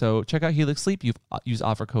work with. So check out Helix Sleep. Use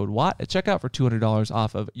offer code WATT at checkout for $200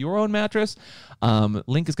 off of your own mattress.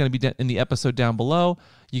 Link is going to be in the episode down below.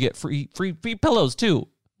 You get free pillows too,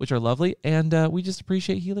 which are lovely. And we just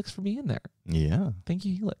appreciate Helix for being there. Yeah. Thank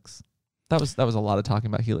you, Helix. That was a lot of talking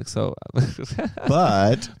about Helix. So,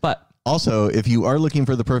 But also, if you are looking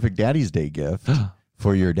for the perfect Daddy's Day gift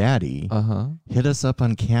for your daddy, hit us up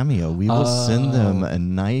on Cameo. We will send them a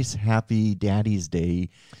nice, happy Daddy's Day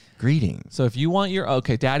greeting. So if you want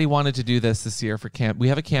Daddy wanted to do this year for camp. We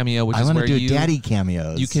have a Cameo, which I is want where to do daddy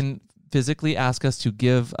cameos. you can physically ask us to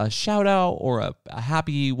give a shout out or a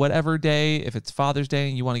happy whatever day. If it's Father's Day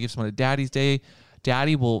and you want to give someone a Daddy's Day,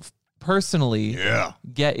 Daddy will personally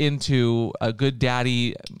get into a good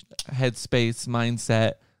daddy headspace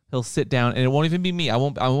mindset. He'll sit down, and it won't even be me. I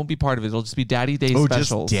won't be part of it. It'll just be Daddy Day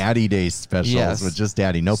specials. Just Daddy Day specials Yes. with just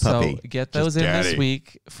daddy, no puppy. So get those Just in daddy. this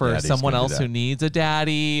week for Daddy's someone gonna do else that. who needs a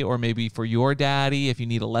daddy, or maybe for your daddy if you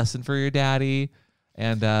need a lesson for your daddy.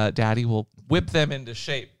 And Daddy will whip them into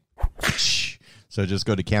shape. So just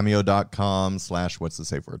go to cameo.com/ what's the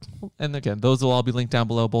safe word? And again, those will all be linked down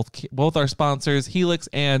below. Both our sponsors, Helix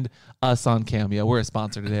and us on Cameo. We're a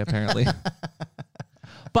sponsor today, apparently.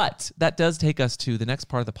 But that does take us to the next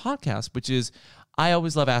part of the podcast, which is I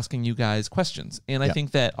always love asking you guys questions. And I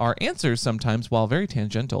think that our answers sometimes, while very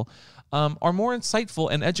tangential, are more insightful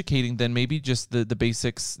and educating than maybe just the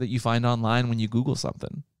basics that you find online when you Google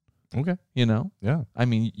something. Okay. You know? Yeah. I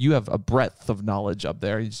mean, you have a breadth of knowledge up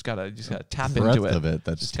there. You just gotta tap into it. Of it.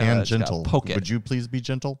 That's Just gotta tangential. poke it. Would you please be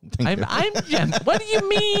gentle? Thank you. I'm gentle. What do you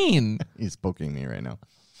mean? He's poking me right now.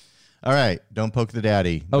 All right. Don't poke the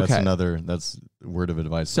daddy. That's Okay. that's word of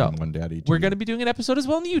advice So, from one daddy. We're going to be doing an episode as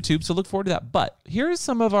well on the YouTube, so look forward to that. But here's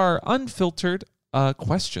some of our unfiltered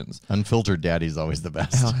questions. Unfiltered daddy's always the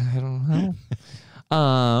best. I don't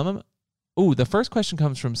know. The first question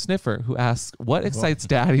comes from Sniffer, who asks, what excites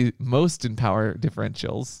Daddy most in power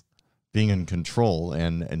differentials? being in control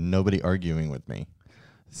and nobody arguing with me.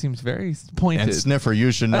 Seems very pointed. And Sniffer,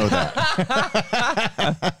 you should know that.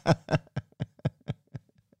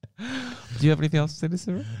 Do you have anything else to say to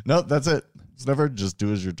Sniffer? No, that's it. Sniffer, just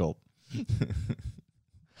do as you're told.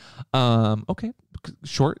 Okay.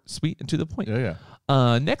 Short, sweet, and to the point. Yeah.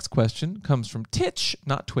 Next question comes from Titch,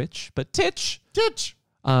 not Twitch, but Titch. Titch.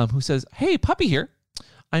 Who says, "Hey, puppy here.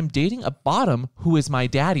 I'm dating a bottom who is my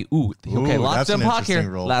daddy." Ooh, okay, lots to unpack here.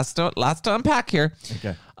 Lots to unpack here.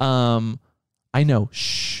 Okay. I know.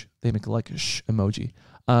 Shh. They make like a shh emoji.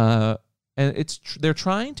 And they're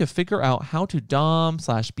trying to figure out how to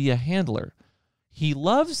dom/be a handler. He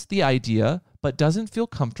loves the idea, but doesn't feel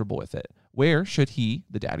comfortable with it. Where should he,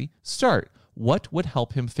 the daddy, start? What would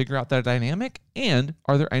help him figure out that dynamic? And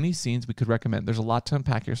are there any scenes we could recommend? There's a lot to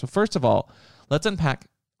unpack here. So first of all, let's unpack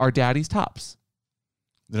our daddy's tops.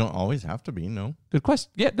 They don't always have to be, no. Good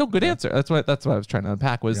question. Yeah, no, good answer. That's what I was trying to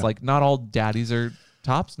unpack was like not all daddies are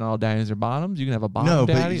tops, not all daddies are bottoms. You can have a bottom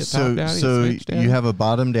daddy, a top daddy, a switch daddy. You have a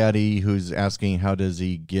bottom daddy who's asking how does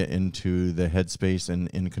he get into the headspace and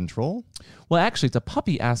in control? Well, actually, it's a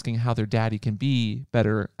puppy asking how their daddy can be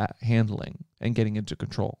better at handling and getting into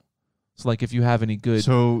control. So, like, if you have any good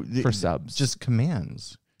for subs, just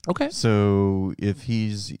commands. Okay. So if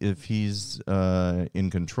he's in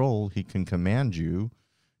control, he can command you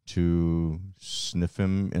to sniff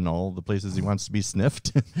him in all the places he wants to be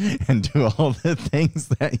sniffed and do all the things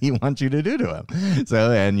that he wants you to do to him.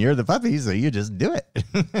 So, and you're the puppy, so you just do it.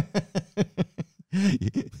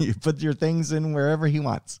 You put your things in wherever he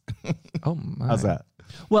wants. Oh my. How's that?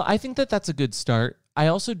 Well, I think that that's a good start. I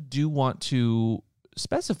also do want to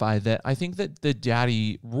specify that I think that the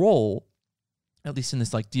daddy role, at least in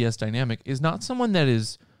this like DS dynamic, is not someone that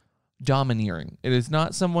is domineering. It is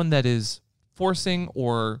not someone that is forcing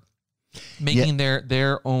or making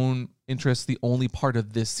their own interests the only part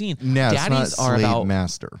of this scene. No, Daddies it's not are slave about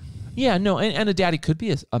master. Yeah, no, and a daddy could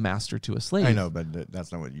be a master to a slave. I know, but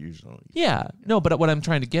that's not what you usually. Yeah, no, but what I'm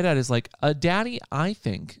trying to get at is like a daddy, I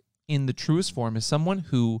think, in the truest form, is someone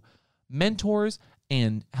who mentors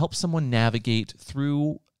and helps someone navigate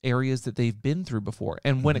through areas that they've been through before.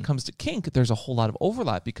 And when it comes to kink, there's a whole lot of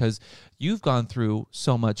overlap because you've gone through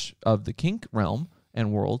so much of the kink realm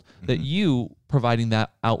and world that you providing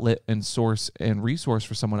that outlet and source and resource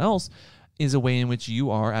for someone else is a way in which you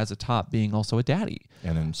are, as a top, being also a daddy.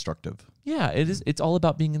 And instructive. Yeah, it is. It's all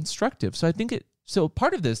about being instructive. So I think so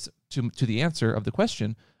part of this, to the answer of the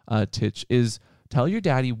question, Titch, is tell your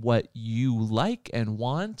daddy what you like and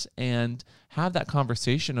want and have that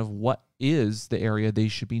conversation of what is the area they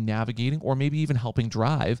should be navigating or maybe even helping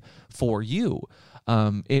drive for you.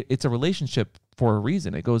 It's a relationship for a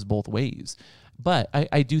reason. It goes both ways. But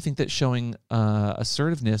I do think that showing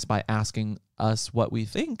assertiveness by asking us what we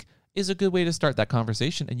think is a good way to start that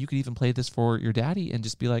conversation. And you could even play this for your daddy and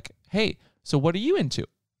just be like, hey, so what are you into?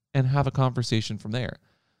 And have a conversation from there.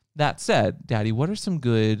 That said, daddy, what are some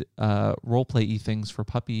good role-play-y things for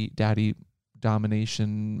puppy daddy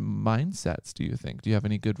domination mindsets, do you think? Do you have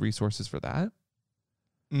any good resources for that?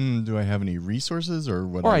 Do I have any resources or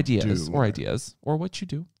what? Or ideas, or ideas, or what you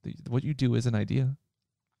do? What you do is an idea.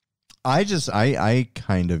 I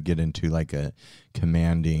kind of get into like a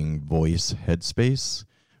commanding voice headspace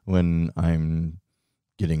when I'm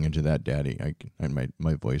getting into that daddy.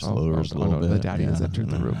 My voice lowers a little bit. The daddy has entered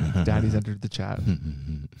the room. Daddy's entered the chat.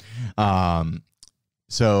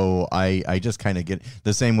 So I just kind of get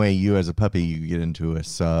the same way you as a puppy, you get into a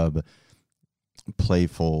sub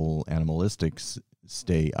playful animalistic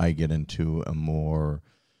state. I get into a more,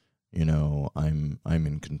 I'm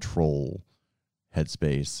in control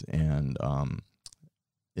headspace, and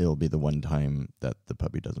it'll be the one time that the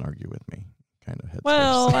puppy doesn't argue with me. Kind of headspace.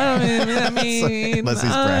 Well, I mean, unless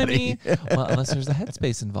he's bratty. Well, unless there's a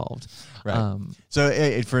headspace involved, right?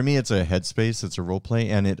 So for me, it's a headspace. It's a role play,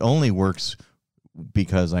 and it only works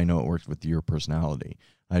because I know it works with your personality.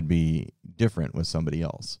 I'd be different with somebody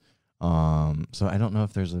else. So I don't know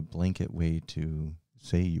if there's a blanket way to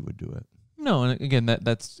say you would do it. No, and again,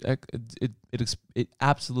 that's it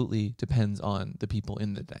absolutely depends on the people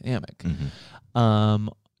in the dynamic.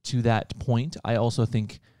 To that point, I also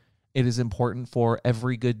think it is important for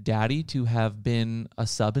every good daddy to have been a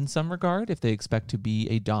sub in some regard if they expect to be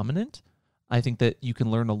a dominant. I think that you can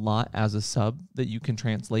learn a lot as a sub that you can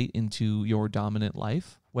translate into your dominant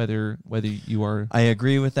life, whether you are. I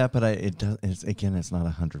agree with that, but it's not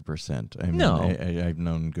 100%. I mean, no, I've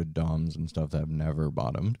known good doms and stuff that have never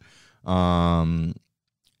bottomed.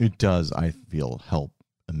 It does, I feel, help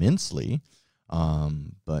immensely,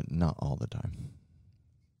 but not all the time.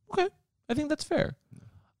 Okay, I think that's fair.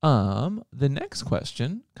 The next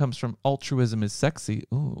question comes from Altruism is Sexy.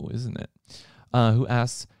 Ooh, isn't it? Who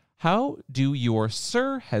asks, how do your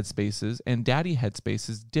sir headspaces and daddy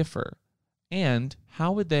headspaces differ? And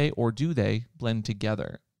how would they or do they blend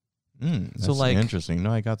together? That's interesting.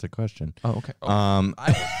 No, I got the question. Oh, okay.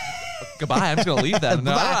 Goodbye. I'm just going to leave that.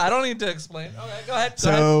 No, I don't need to explain. Okay, go ahead.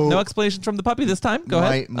 No explanation from the puppy this time. Go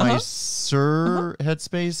ahead. My sir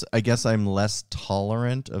headspace, I guess I'm less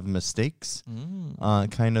tolerant of mistakes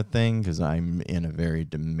kind of thing because I'm in a very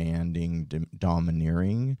demanding,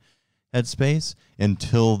 domineering headspace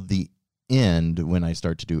until the end when I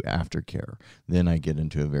start to do aftercare. Then I get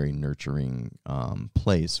into a very nurturing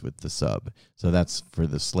place with the sub. So that's for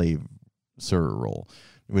the slave sir role.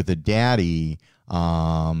 With the daddy,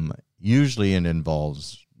 usually it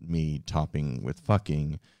involves me topping with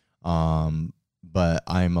fucking, but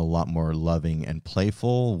I'm a lot more loving and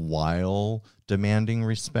playful while demanding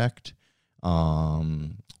respect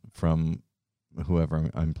from whoever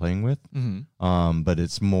I'm playing with. But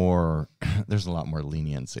it's more, there's a lot more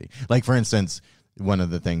leniency. Like, for instance, one of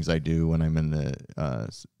the things I do when I'm in the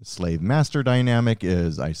slave master dynamic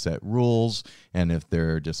is I set rules, and if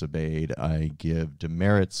they're disobeyed, I give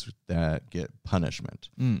demerits that get punishment.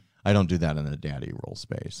 I don't do that in the daddy role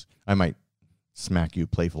space. I might smack you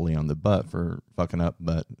playfully on the butt for fucking up,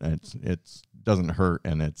 but it doesn't hurt,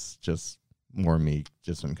 and it's just more me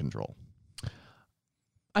just in control.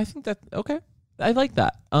 I think that, okay. I like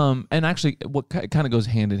that. And actually, what kind of goes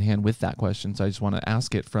hand in hand with that question, so I just want to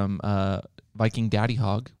ask it from Viking Daddy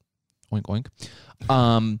Hog. Oink,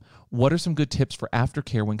 oink. What are some good tips for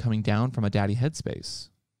aftercare when coming down from a daddy headspace?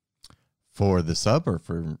 For the sub or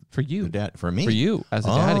for you? For me? For you as a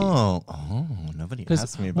daddy. Oh, nobody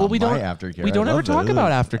asked me about my aftercare. We don't ever talk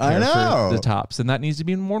about aftercare for the tops, and that needs to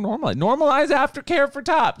be more normalized. Normalize aftercare for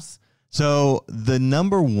tops. So the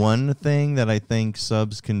number one thing that I think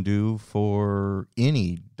subs can do for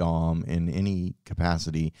any dom in any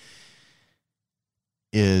capacity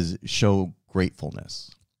is show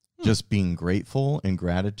gratefulness. Just being grateful and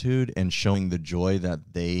gratitude and showing the joy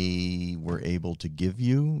that they were able to give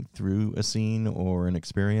you through a scene or an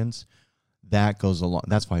experience. That goes along.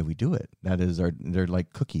 That's why we do it. That is they're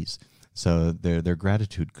like cookies. So they're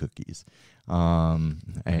gratitude cookies.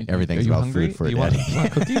 Everything's about hungry? Food for you daddy.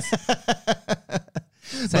 Want cookies?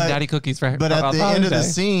 Send daddy cookies for. But at the end of the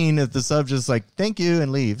scene, if the sub just like thank you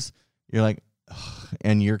and leaves, you're like, ugh,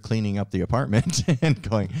 and you're cleaning up the apartment and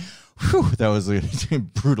going, whew, that was a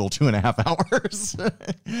brutal 2.5 hours.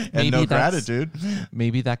 And maybe no gratitude.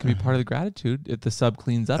 Maybe that could be part of the gratitude if the sub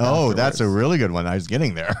cleans up. Oh, that's a really good one. I was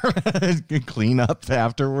getting there. Clean up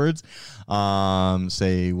afterwards.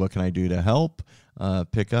 Say, what can I do to help?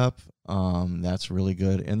 Pick up. That's really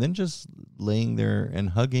good. And then just laying there and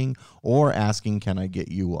hugging or asking, can I get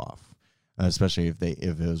you off? Especially if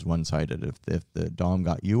it was one-sided. If the dom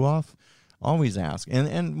got you off, always ask.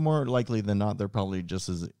 And more likely than not, they're probably just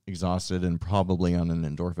as exhausted and probably on an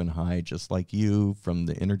endorphin high, just like you from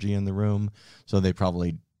the energy in the room. So they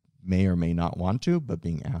probably may or may not want to, but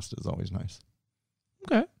being asked is always nice.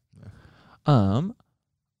 Okay. Yeah.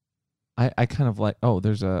 I kind of like,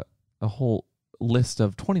 there's a whole list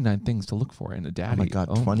of 29 things to look for in a daddy. Oh my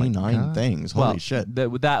God, 29 things. Holy shit.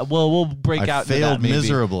 We'll break out. Failed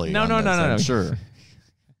miserably. No. I'm sure.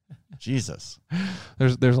 Jesus.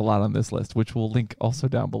 There's a lot on this list, which we'll link also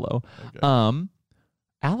down below. Okay.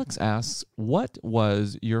 Alex asks, what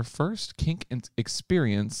was your first kink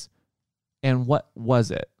experience and what was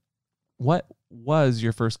it? What was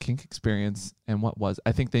your first kink experience and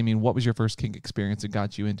I think they mean what was your first kink experience that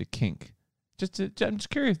got you into kink? I'm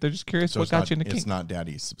just curious. They're just curious what got you into kink. It's not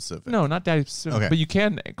daddy specific. No, not daddy specific. Okay. But you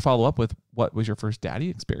can follow up with what was your first daddy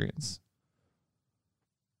experience?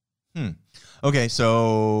 Okay,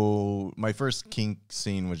 so my first kink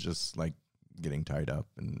scene was just like getting tied up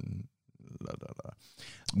and blah, blah, blah.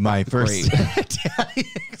 My first daddy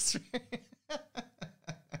experience.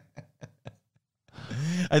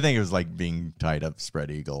 I think it was like being tied up, spread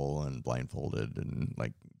eagle, and blindfolded, and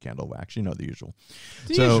like candle wax. You know, the usual.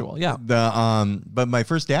 The usual, yeah. But my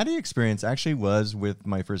first daddy experience actually was with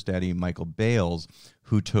my first daddy, Michael Bales,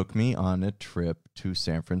 who took me on a trip to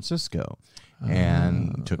San Francisco.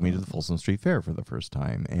 And took me to the Folsom Street Fair for the first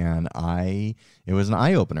time. And it was an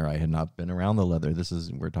eye-opener. I had not been around the leather.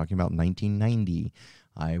 We're talking about 1990.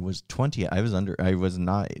 I was 20. I was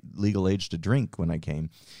not legal age to drink when I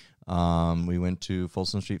came. We went to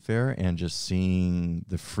Folsom Street Fair and just seeing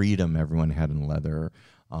the freedom everyone had in leather.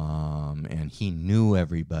 And he knew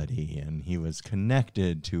everybody and he was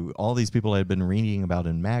connected to all these people I had been reading about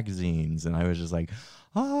in magazines. And I was just like,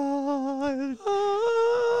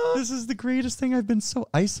 this is the greatest thing. I've been so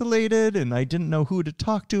isolated, and I didn't know who to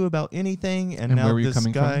talk to about anything. And now where were you this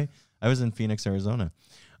coming guy, from? I was in Phoenix, Arizona.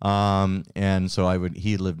 And so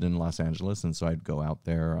he lived in Los Angeles, and so I'd go out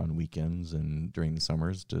there on weekends and during the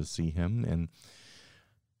summers to see him. And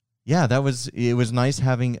yeah, it was nice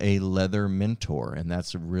having a leather mentor, and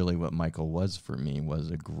that's really what Michael was for me,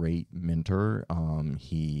 was a great mentor.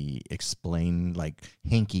 He explained like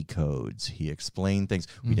hanky codes. He explained things.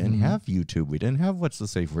 We didn't have YouTube. We didn't have what's the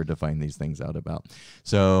safe word to find these things out about.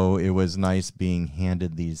 So it was nice being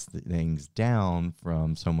handed these things down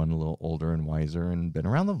from someone a little older and wiser and been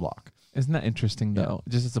around the block. Isn't that interesting, though?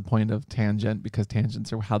 Just as a point of tangent, because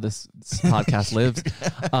tangents are how this podcast lives,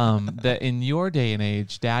 that in your day and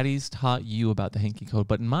age, daddies taught you about the hanky code.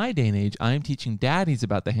 But in my day and age, I'm teaching daddies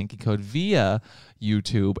about the hanky code via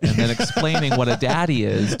YouTube and then explaining what a daddy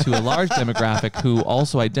is to a large demographic who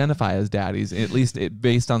also identify as daddies, at least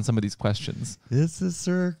based on some of these questions. It's a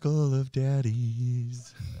circle of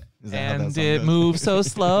daddies. And it moves so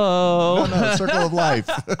slow. No, circle of life.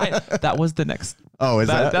 That was the next. Oh,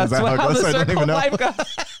 That's how it how goes? the I don't circle even of know. life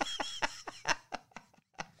goes.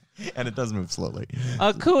 And it does move slowly.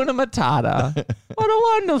 Hakuna Matata. What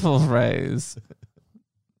a wonderful phrase.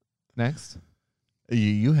 Next.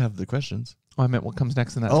 You have the questions. Oh, I meant what comes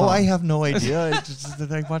next in that Oh, song. I have no idea. It's just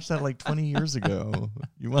that I watched that like 20 years ago.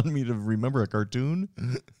 You want me to remember a cartoon?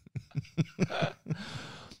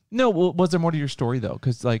 No, well, was there more to your story, though?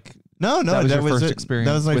 Because, like, No, that was your first it. experience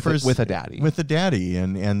That was my with first with a daddy. With a daddy,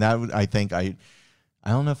 and that I think I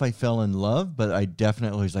don't know if I fell in love, but I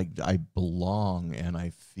definitely was like I belong and I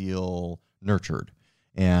feel nurtured,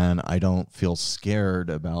 and I don't feel scared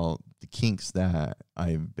about the kinks that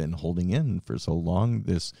I've been holding in for so long.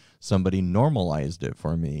 Somebody normalized it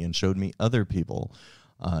for me and showed me other people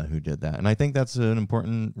who did that. And I think that's an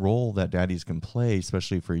important role that daddies can play,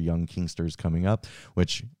 especially for young kinksters coming up,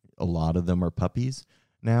 which a lot of them are puppies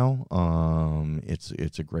now.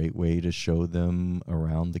 It's a great way to show them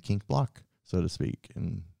around the kink block, so to speak,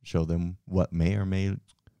 and show them what may or may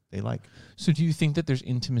they like. So do you think that there's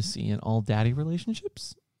intimacy in all daddy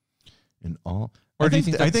relationships? In all, Or I do you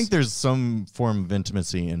think think I think there's some form of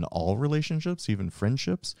intimacy in all relationships, even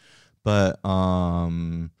friendships, but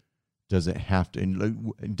does it have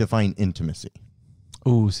to define intimacy?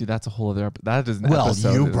 Oh, see, that's a whole other. That is an Well,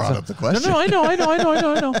 episode. you brought up the question. No, I know.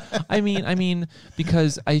 I mean,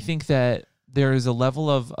 because I think that there is a level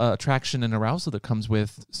of attraction and arousal that comes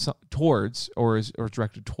with towards or is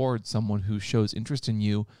directed towards someone who shows interest in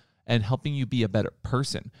you and helping you be a better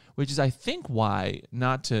person. Which is, I think, why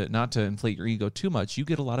not to inflate your ego too much. You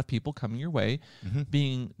get a lot of people coming your way,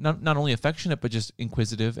 being not only affectionate but just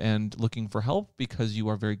inquisitive and looking for help because you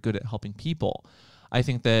are very good at helping people. I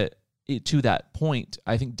think that. To that point,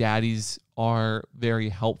 I think daddies are very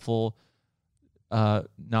helpful,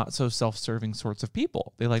 not so self-serving sorts of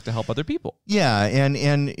people. They like to help other people. Yeah, and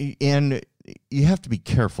you have to be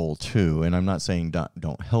careful too. And I'm not saying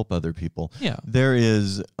don't help other people. Yeah,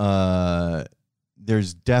 there's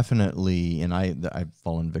definitely, and I've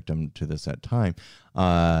fallen victim to this at time.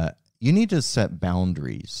 You need to set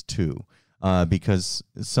boundaries too. Because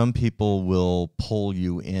some people will pull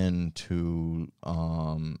you into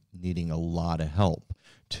needing a lot of help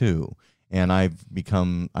too. And I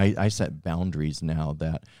set boundaries now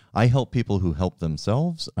that I help people who help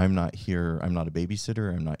themselves. I'm not a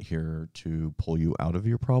babysitter. I'm not here to pull you out of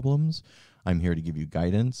your problems. I'm here to give you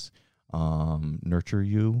guidance, nurture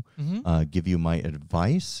you, give you my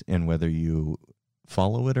advice, and whether you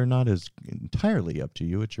follow it or not is entirely up to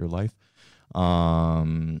you. It's your life.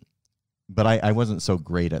 But I wasn't so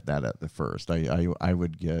great at that at the first. I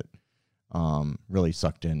would get really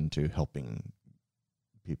sucked into helping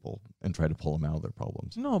people and try to pull them out of their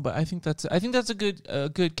problems. No, but I think that's a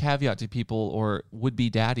good caveat to people or would-be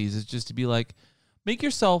daddies is just to be like, make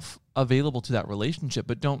yourself available to that relationship,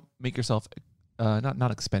 but don't make yourself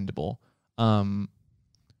not expendable. So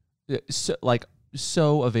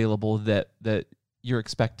available that you're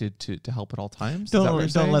expected to help at all times.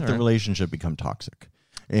 Don't let the relationship become toxic.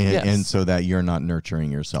 And so that you're not nurturing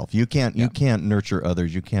yourself. You can't nurture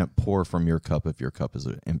others. You can't pour from your cup if your cup is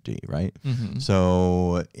empty, right? Mm-hmm.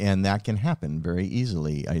 So, and that can happen very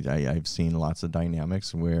easily. I've seen lots of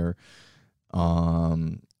dynamics where,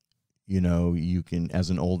 you can, as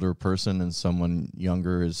an older person and someone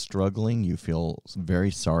younger is struggling, you feel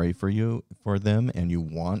very sorry for them, and you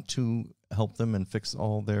want to help them and fix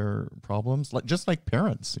all their problems, just like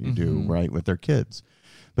parents do, right, with their kids.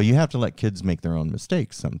 But you have to let kids make their own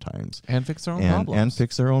mistakes sometimes. And fix their own problems. And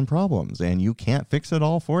fix their own problems. And you can't fix it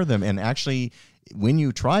all for them. And actually, when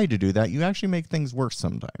you try to do that, you actually make things worse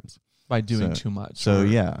sometimes. By doing too much. So,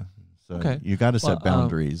 yeah. So Okay. you got to set Well,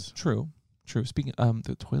 boundaries. True. Speaking,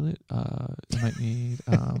 the toilet, you might need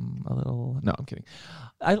a little. No, I'm kidding.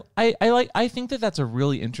 I think that's a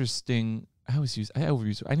really interesting. I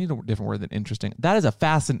overuse. I need a different word than interesting. That is a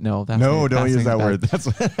fascinating. No, that's No, don't use that fascinating word. That's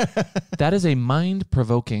that is a mind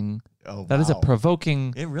provoking. oh, That is a wow.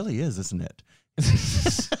 provoking It really is, isn't it?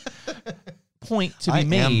 point to be I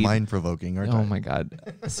made. am mind provoking. Oh my God!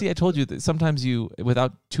 See, I told you that sometimes you,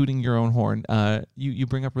 without tooting your own horn, you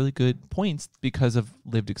bring up really good points because of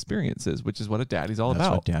lived experiences, which is what a daddy's all That's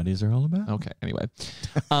about. what daddies are all about. Okay. Anyway,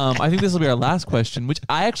 I think this will be our last question, which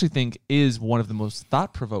I actually think is one of the most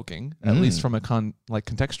thought provoking, at least from a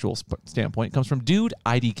contextual standpoint. It comes from Dude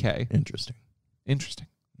IDK. Interesting.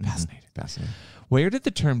 Fascinating. Fascinating. Where did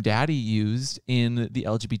the term "daddy" used in the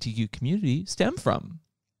LGBTQ community stem from?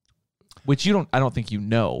 Which I don't think you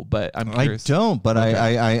know, but I'm curious. I don't, but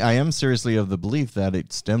Okay. I am seriously of the belief that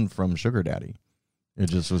it stemmed from sugar daddy. It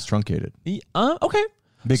just was truncated Okay.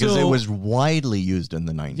 because So- it was widely used in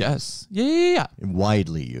the 90s. Yes. Yeah.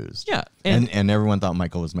 Widely used. Yeah. And everyone thought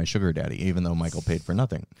Michael was my sugar daddy, even though Michael paid for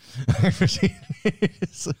nothing.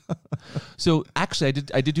 So actually,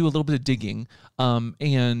 I did do a little bit of digging,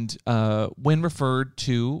 and when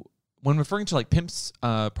referring to like pimps,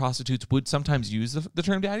 prostitutes would sometimes use the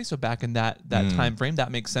term daddy. So back in that time frame,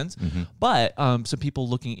 that makes sense. But some people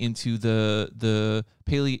looking into the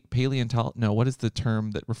paleontology. No, what is the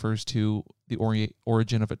term that refers to the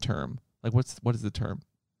origin of a term? Like what is the term?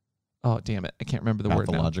 Oh damn it, I can't remember the word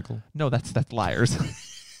now. Pathological. No, that's liars.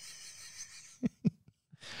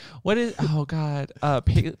 What is? Oh God,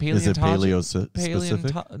 paleontology. Is it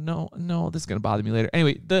specific? No, this is gonna bother me later.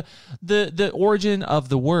 Anyway, the origin of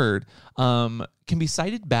the word can be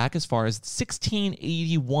cited back as far as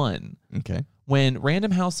 1681. Okay. When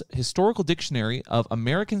Random House Historical Dictionary of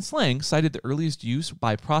American Slang cited the earliest use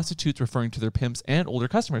by prostitutes referring to their pimps and older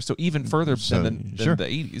customers. So even further than sure. the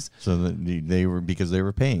 80s. So they were because they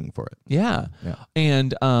were paying for it. Yeah. Yeah.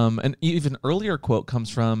 And an even earlier quote comes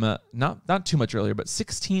from not too much earlier, but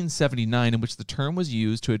 1679, in which the term was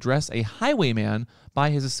used to address a highwayman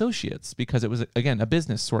by his associates because it was, again, a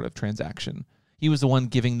business sort of transaction. He was the one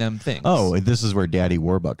giving them things. Oh, this is where Daddy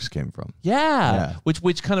Warbucks came from. Yeah.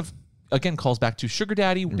 Which kind of, again, calls back to Sugar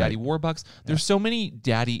Daddy, Daddy Warbucks. There's so many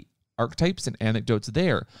daddy archetypes and anecdotes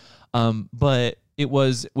there. But it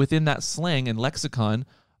was within that slang and lexicon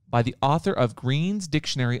by the author of Green's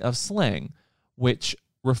Dictionary of Slang, which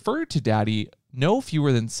referred to daddy no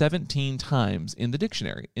fewer than 17 times in the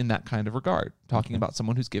dictionary in that kind of regard, talking about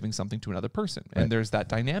someone who's giving something to another person. Right. And there's that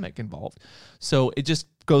dynamic involved. So it just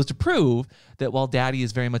goes to prove that while daddy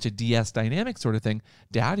is very much a DS dynamic sort of thing,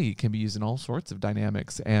 daddy can be used in all sorts of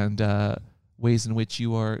dynamics and ways in which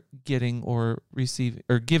you are getting or receiving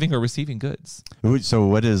or giving or receiving goods. So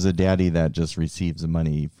what is a daddy that just receives the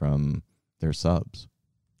money from their subs?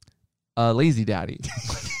 A lazy daddy.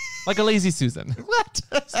 Like a lazy Susan. What?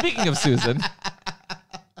 Speaking of Susan.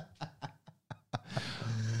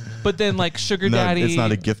 But then like sugar daddy. It's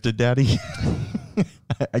not a gifted daddy.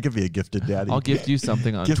 I could be a gifted daddy. I'll gift you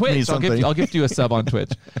something on Gift me Twitch. something. I'll gift you a sub on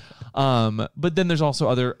Twitch. But then there's also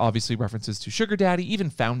other obviously references to sugar daddy,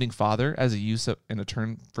 even founding father as a use of, and a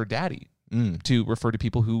term for daddy to refer to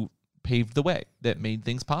people who paved the way that made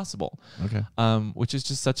things possible. Okay. Which is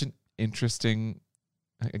just such an interesting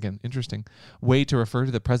way to refer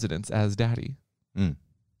to the presidents as daddy.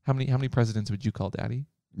 How many presidents would you call daddy?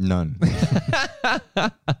 None.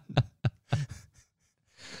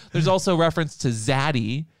 There's also reference to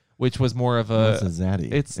zaddy, which was more of a. What's a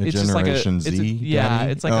zaddy? It's a just like a Generation Z. yeah.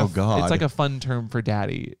 daddy? It's like oh God. It's like a fun term for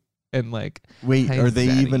daddy, and like. Wait, hey, are they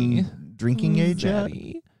zaddy. even drinking age yet?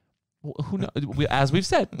 Zaddy. Well, who knows? As we've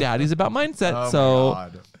said, daddy's about mindset. Oh so my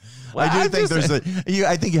God. Well, I do I'm think just there's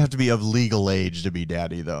I think you have to be of legal age to be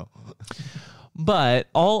daddy, though. But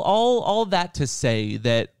all that to say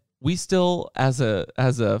that we still, as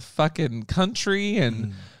a fucking country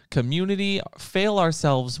and community, fail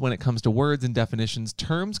ourselves when it comes to words and definitions.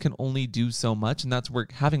 Terms can only do so much, and that's where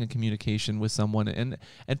having a communication with someone and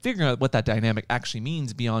figuring out what that dynamic actually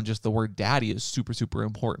means beyond just the word daddy is super, super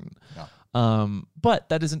important. Yeah. But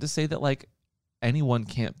that isn't to say that like anyone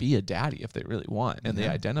can't be a daddy if they really want and they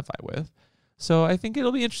identify with. So I think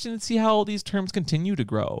it'll be interesting to see how these terms continue to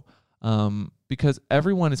grow. Because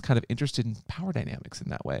everyone is kind of interested in power dynamics in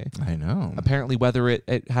that way. I know. Apparently, whether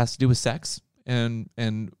it has to do with sex, and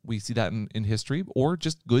we see that in history, or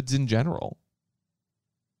just goods in general.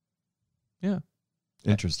 Yeah.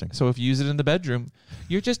 Interesting. So if you use it in the bedroom,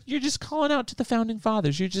 you're just calling out to the founding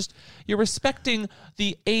fathers. You're respecting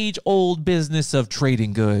the age-old business of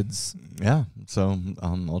trading goods. Yeah. So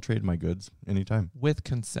I'll trade my goods anytime. With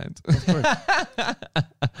consent. Of course.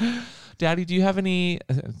 Daddy, do you have any...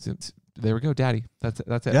 there we go, Daddy. That's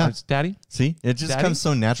it. Yeah. It's Daddy? See, it just Daddy? comes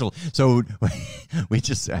so natural. So we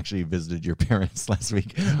just actually visited your parents last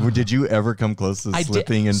week. Did you ever come close to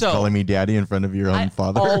slipping and calling me Daddy in front of your own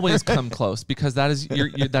father? I always come close because that is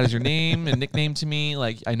your name and nickname to me.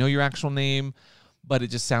 Like, I know your actual name, but it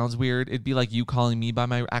just sounds weird. It'd be like you calling me by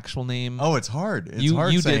my actual name. Oh, it's hard. It's you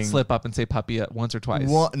hard. You did slip up and say puppy once or twice.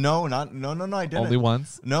 No, I didn't. Only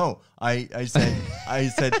once? No, I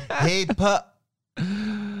said, hey, pup.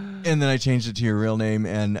 And then I changed it to your real name,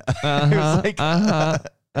 and it was like,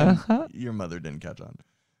 your mother didn't catch on.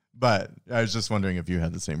 But I was just wondering if you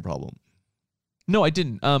had the same problem. No, I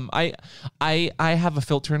didn't. I have a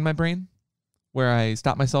filter in my brain where I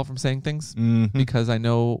stop myself from saying things because I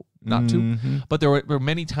know not to. But there were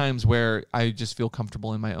many times where I just feel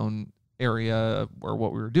comfortable in my own area or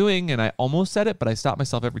what we were doing, and I almost said it, but I stopped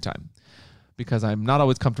myself every time. Because I'm not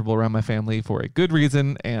always comfortable around my family for a good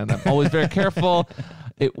reason, and I'm always very careful.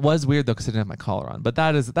 It was weird though because I didn't have my collar on, but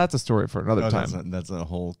that's a story for another time. That's a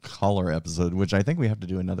whole collar episode, which I think we have to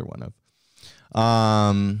do another one of.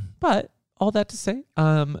 But all that to say,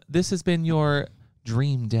 this has been your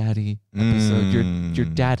Dream Daddy episode, your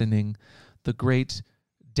daddening, the great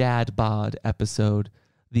Dad Bod episode.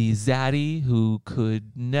 The zaddy who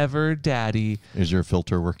could never daddy. Is your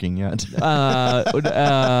filter working yet?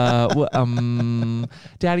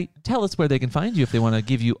 Daddy, tell us where they can find you if they want to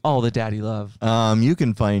give you all the daddy love. You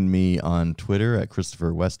can find me on Twitter at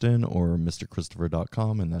Christopher Weston or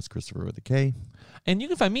MrChristopher.com, and that's Christopher with a K. And you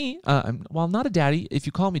can find me, while not a daddy, if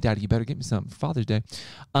you call me daddy, you better get me something for Father's Day,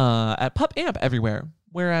 at Pup Amp everywhere.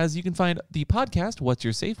 Whereas you can find the podcast, What's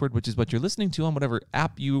Your Safe Word, which is what you're listening to on whatever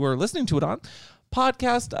app you are listening to it on.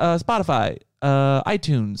 Podcast, Spotify,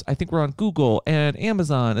 iTunes. I think we're on Google and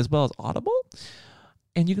Amazon as well as Audible.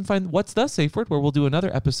 And you can find What's the Safe Word, where we'll do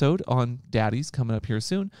another episode on daddies coming up here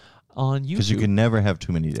soon on YouTube. Because you can never have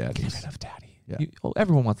too many daddies. Never enough daddy. Yeah.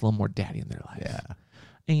 Everyone wants a little more daddy in their life. Yeah.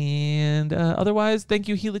 And otherwise, thank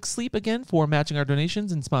you, Helix Sleep, again, for matching our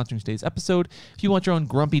donations and sponsoring today's episode. If you want your own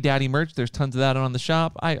Grumpy Daddy merch, there's tons of that on the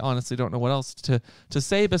shop. I honestly don't know what else to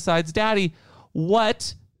say besides Daddy.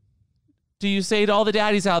 What do you say to all the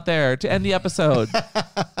daddies out there to end the episode?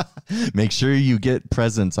 Make sure you get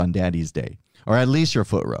presents on Daddy's Day, or at least your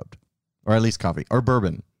foot rubbed, or at least coffee, or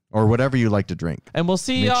bourbon, or whatever you like to drink. And we'll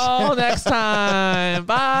see y'all next time.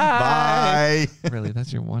 Bye. Bye. Really,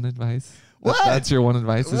 that's your one advice? What? That's your one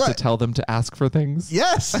advice is to tell them to ask for things?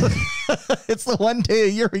 Yes. It's the one day a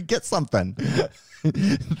year we get something.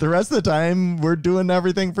 The rest of the time, we're doing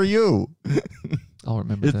everything for you. I'll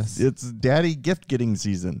remember this. It's daddy gift getting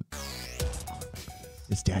season.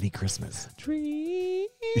 It's Daddy Christmas. Dream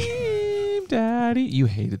Daddy. You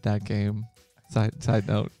hated that game. Side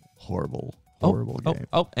note. Horrible game.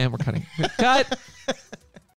 Oh, and we're cutting. Cut.